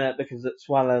unfortunate, because it's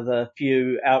one of the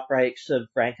few outbreaks of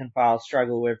rank and file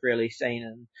struggle we've really seen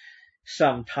in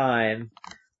some time.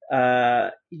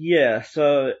 So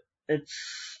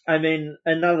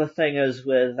another thing is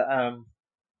with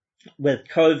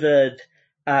COVID,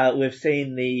 we've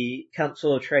seen the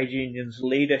Council of Trade Unions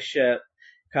leadership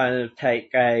kind of take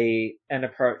an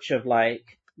approach of like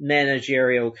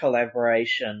managerial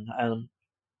collaboration,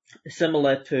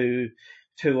 similar to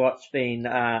what's been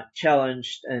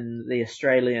challenged in the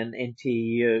Australian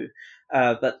NTEU,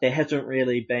 but there hasn't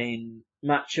really been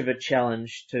much of a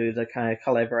challenge to the kind of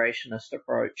collaborationist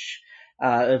approach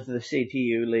of the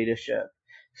CTU leadership.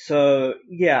 So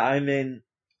yeah, I mean,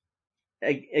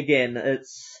 again,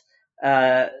 it's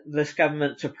this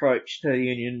government's approach to the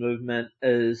union movement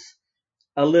is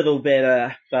a little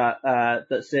better, but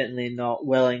certainly not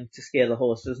willing to scare the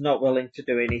horses, not willing to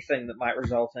do anything that might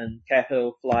result in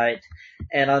capital flight.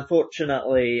 And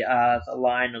unfortunately, the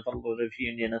line of a lot of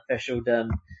union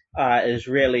officialdom is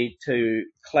really to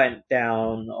clamp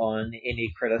down on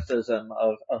any criticism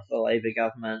of the Labour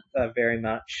government, very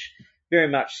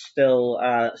much still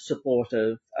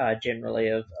supportive generally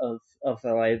of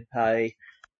the Labour Party.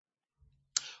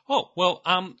 Oh, well,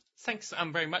 thanks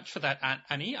very much for that,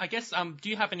 Annie. I guess, do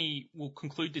you have any, we'll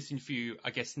conclude this interview, I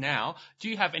guess, now. Do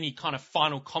you have any kind of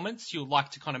final comments you'd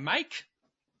like to kind of make?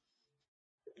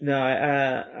 No,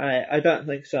 I don't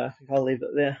think so. I think I'll leave it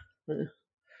there.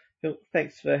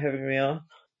 Thanks for having me on.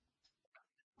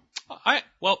 All right.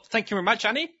 Well, thank you very much,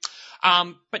 Annie.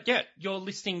 But yeah, you're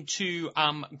listening to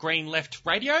Green Left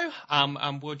Radio.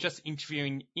 We're just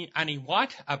interviewing Annie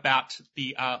White about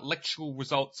the electoral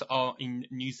results in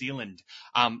New Zealand.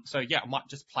 So yeah, I might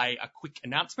just play a quick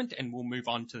announcement and we'll move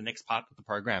on to the next part of the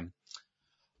program.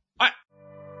 All right.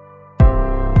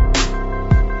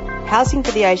 Housing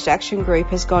for the Aged Action Group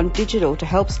has gone digital to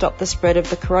help stop the spread of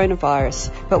the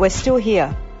coronavirus, but we're still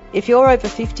here. If you're over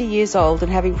 50 years old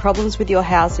and having problems with your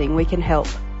housing, we can help.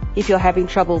 If you're having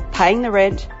trouble paying the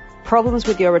rent, problems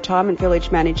with your retirement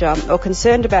village manager, or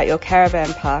concerned about your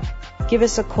caravan park, give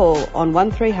us a call on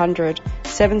 1300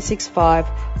 765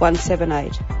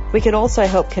 178. We can also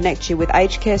help connect you with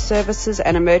aged care services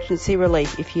and emergency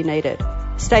relief if you need it.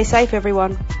 Stay safe,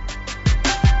 everyone.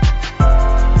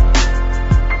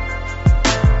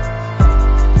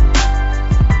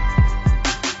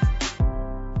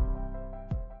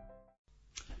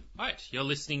 You're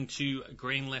listening to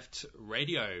Green Left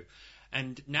Radio,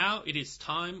 and now it is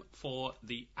time for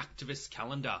the activist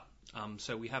calendar.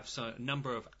 So we have a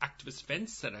number of activist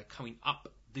events that are coming up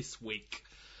this week.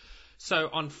 So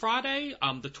on Friday,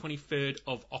 the 23rd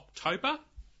of October,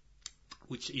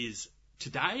 which is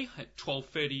today at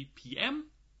 12:30 p.m,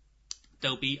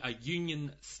 there'll be a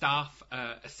union staff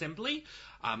assembly,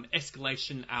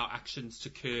 escalation our actions to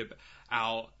curb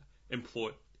our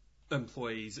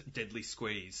employees' deadly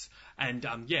squeeze. And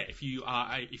if you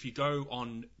go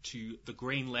on to the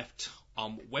Green Left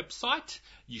website,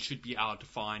 you should be able to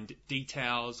find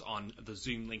details on the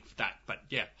Zoom link for that. But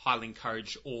yeah, highly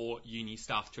encourage all uni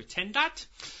staff to attend that.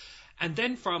 And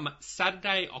then from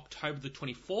Saturday, October the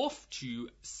 24th to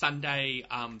Sunday,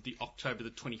 the October the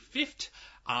 25th,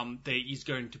 there is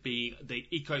going to be the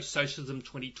Eco-Socialism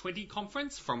 2020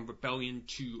 conference, From Rebellion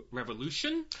to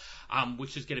Revolution,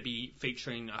 which is going to be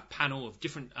featuring a panel of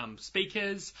different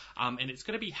speakers, and it's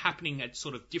going to be happening at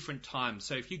sort of different times.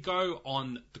 So if you go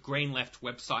on the Green Left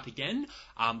website again,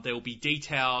 there will be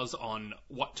details on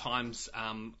what times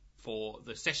for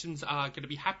the sessions are going to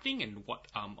be happening and what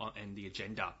and the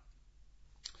agenda.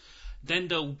 Then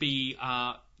there'll be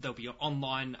an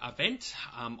online event,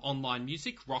 online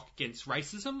music, Rock Against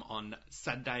Racism, on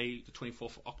Saturday, the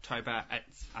 24th of October at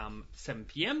 7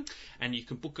 p.m. And you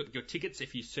can book your tickets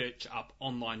if you search up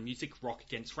online music, Rock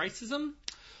Against Racism.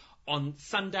 On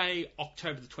Sunday,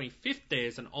 October the 25th,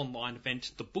 there's an online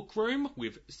event, The Book Room,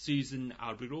 with Susan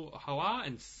Aruroha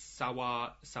and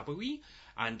Sawa Sabui,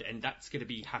 and that's going to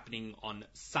be happening on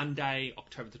Sunday,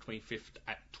 October the 25th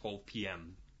at 12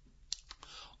 p.m.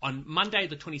 On Monday,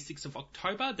 the 26th of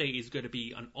October, there is going to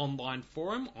be an online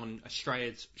forum on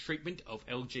Australia's treatment of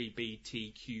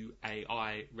LGBTQAI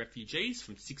refugees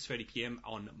from 6:30 p.m.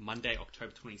 on Monday,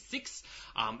 October 26th,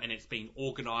 and it's being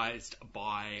organised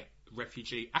by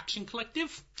Refugee Action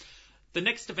Collective. The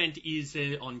next event is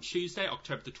on Tuesday,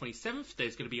 October the 27th.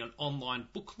 There's going to be an online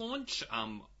book launch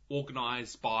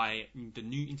organised by the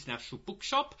New International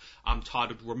Bookshop,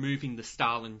 titled Removing the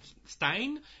Stalin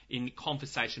Stain, in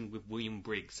conversation with William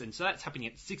Briggs. And so that's happening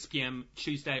at 6 p.m.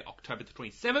 Tuesday, October the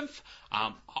 27th.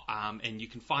 And you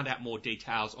can find out more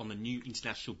details on the New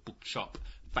International Bookshop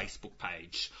Facebook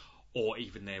page or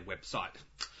even their website.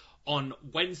 On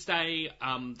Wednesday,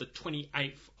 the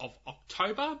 28th of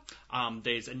October,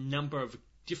 there's a number of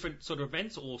different sort of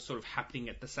events all sort of happening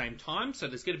at the same time. So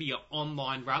there's going to be an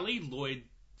online rally, Lloyd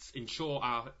Ensure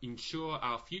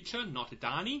Our Future, Not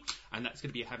Adani, and that's going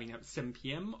to be having at 7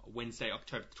 p.m. Wednesday,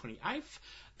 October 28th.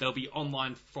 There'll be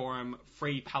online forum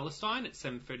Free Palestine at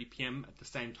 7:30 p.m. at the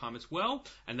same time as well,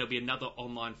 and there'll be another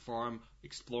online forum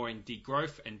exploring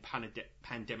degrowth and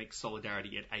pandemic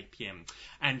solidarity at 8 p.m.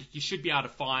 And you should be able to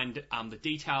find the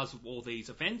details of all these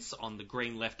events on the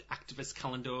Green Left Activist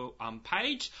Calendar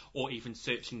page, or even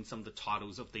searching some of the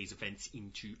titles of these events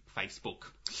into Facebook.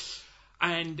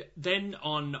 And then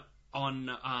on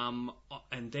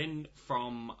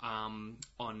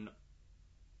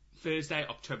Thursday,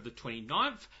 October the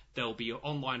 29th, there'll be an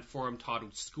online forum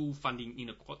titled School Funding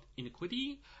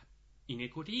Inequity,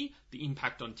 the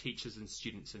Impact on Teachers and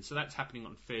Students. And so that's happening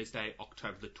on Thursday,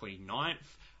 October the 29th.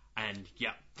 And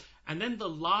yeah. And then the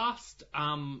last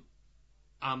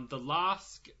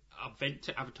event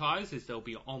to advertise is there'll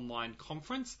be an online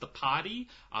conference, The Party,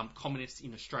 Communists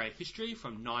in Australia History,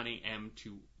 from 9 a.m.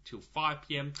 till 5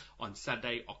 p.m. on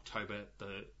Saturday, October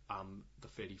the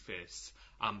 31st.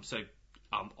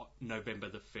 November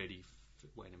the 30th.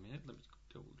 Wait a minute, let me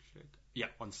double check. Yeah,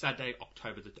 on Saturday,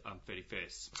 October the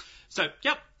 31st. So,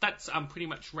 yep, that's pretty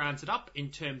much rounds it up in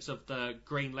terms of the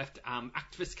Green Left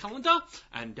activist calendar.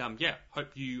 And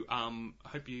hope you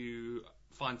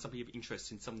find something of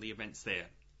interest in some of the events there.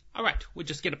 All right, we're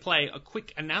just going to play a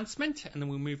quick announcement, and then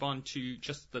we'll move on to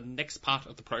just the next part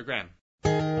of the program.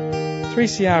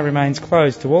 3CR remains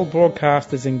closed to all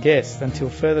broadcasters and guests until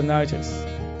further notice.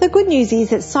 The good news is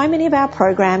that so many of our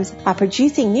programs are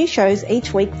producing new shows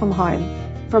each week from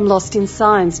home. From Lost in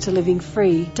Science to Living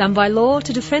Free. Done by Law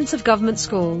to Defence of Government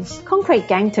Schools. Concrete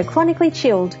Gang to Chronically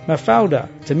Chilled. Mafalda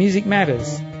to Music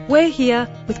Matters. We're here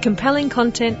with compelling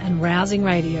content and rousing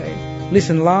radio.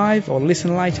 Listen live or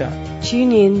listen later.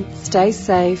 Tune in, stay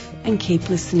safe and keep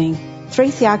listening.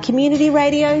 3CR Community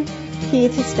Radio, here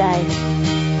to stay.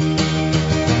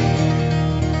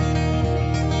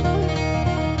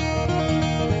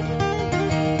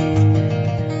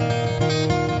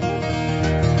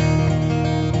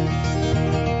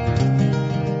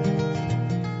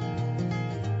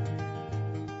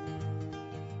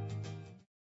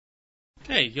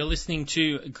 You're listening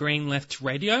to Green Left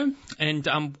Radio,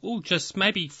 and we'll just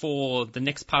maybe for the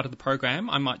next part of the program,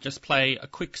 I might just play a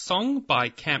quick song by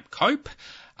Camp Cope,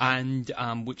 and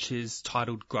which is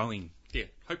titled Growing. Yeah,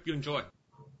 hope you enjoy.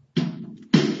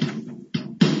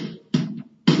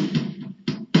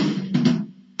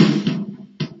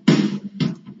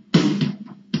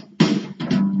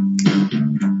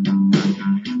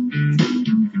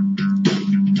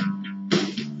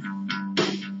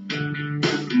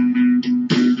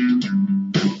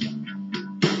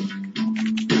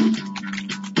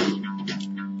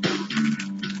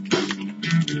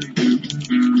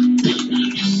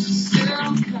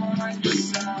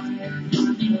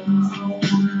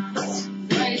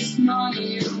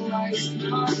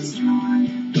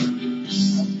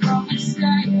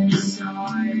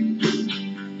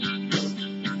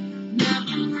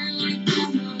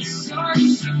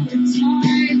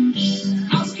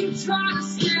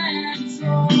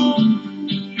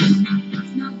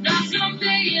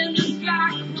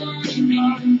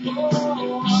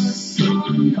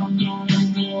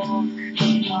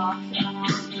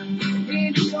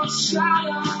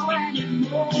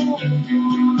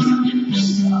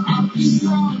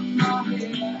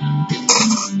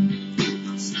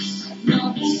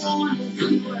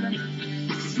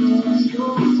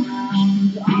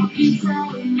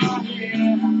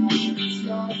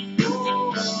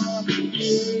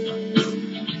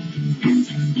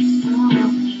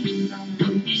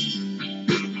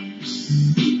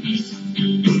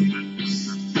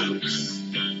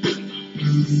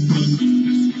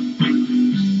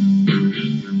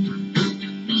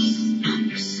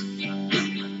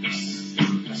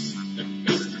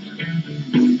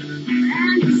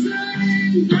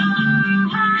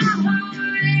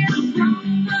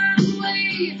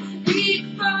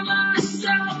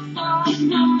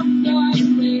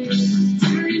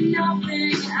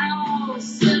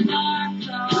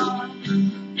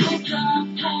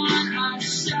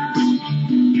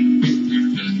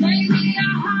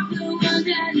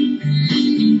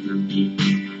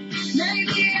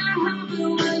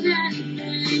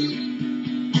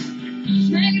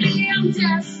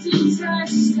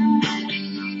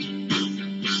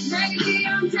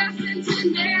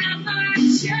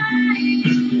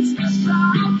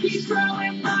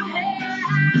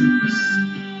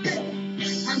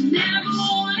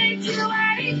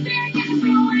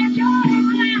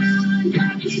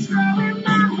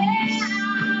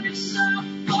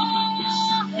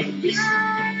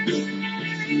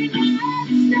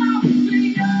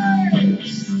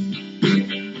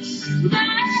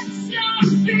 Bye.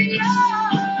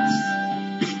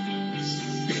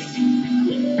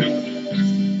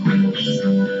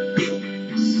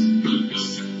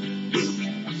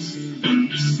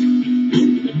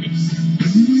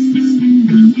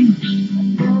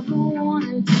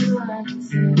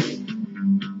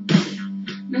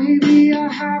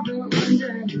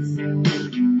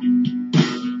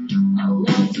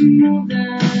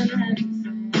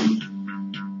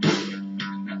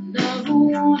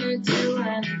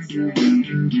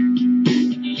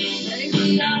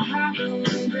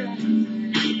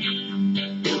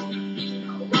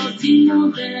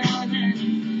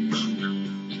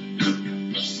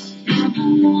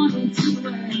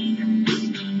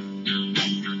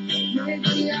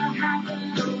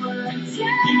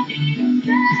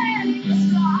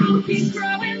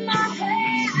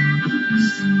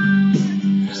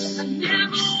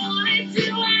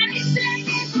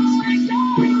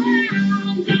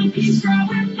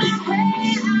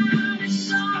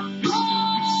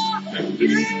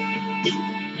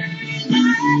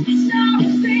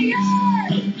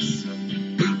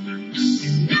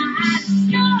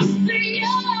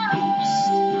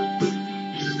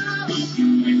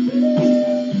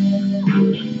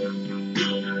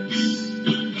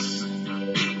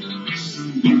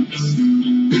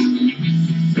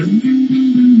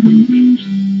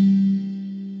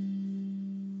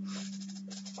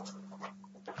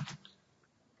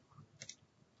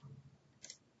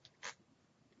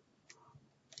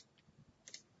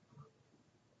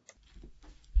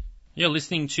 You're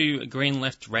listening to Green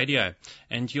Left Radio,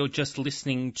 and you're just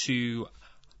listening to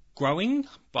Growing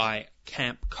by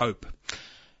Camp Cope.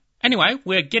 Anyway,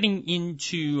 we're getting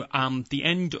into the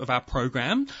end of our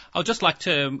program. I'd just like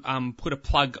to put a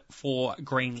plug for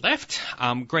Green Left.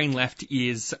 Green Left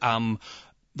is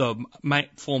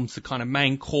forms the kind of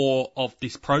main core of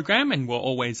this program, and we're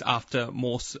always after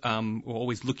more. We're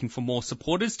always looking for more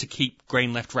supporters to keep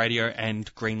Green Left Radio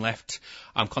and Green Left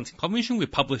constant publishing. We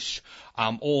publish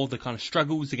all the kind of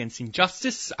struggles against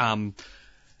injustice and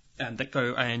that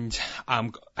go and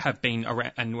have been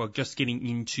around, and we're just getting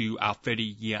into our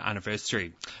 30-year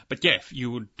anniversary. But yeah, if you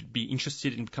would be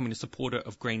interested in becoming a supporter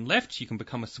of Green Left, you can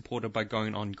become a supporter by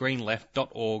going on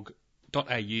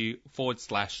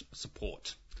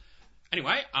greenleft.org.au/support.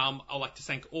 Anyway, I'd like to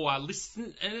thank all our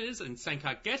listeners and thank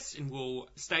our guests, and we'll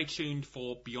stay tuned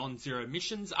for Beyond Zero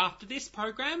Emissions after this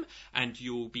program, and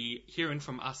you'll be hearing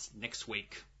from us next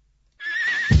week.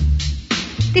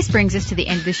 This brings us to the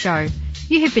end of the show.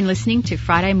 You have been listening to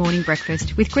Friday Morning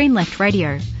Breakfast with Green Left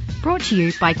Radio, brought to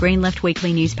you by Green Left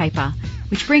Weekly newspaper,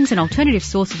 which brings an alternative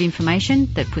source of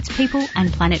information that puts people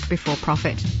and planet before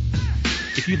profit.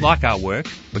 If you like our work,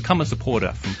 become a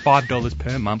supporter from $5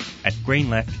 per month at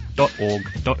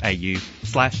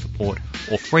greenleft.org.au/support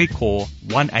or free call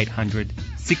 1800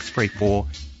 634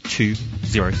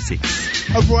 206.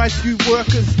 Arise, you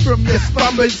workers, from your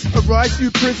slumbers. Arise,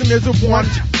 you prisoners of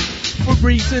want. For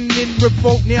reason in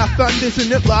revolt now thunders,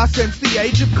 and at last ends the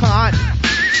age of Kant.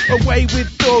 Away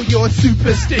with all your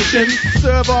superstitions.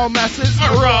 Serve all masses.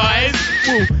 Arise!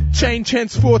 We'll change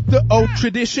henceforth the old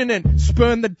tradition and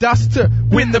spurn the dust to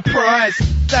win the prize.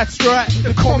 That's right,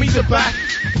 the commies are back.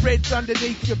 Reds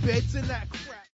underneath your beds and that crap.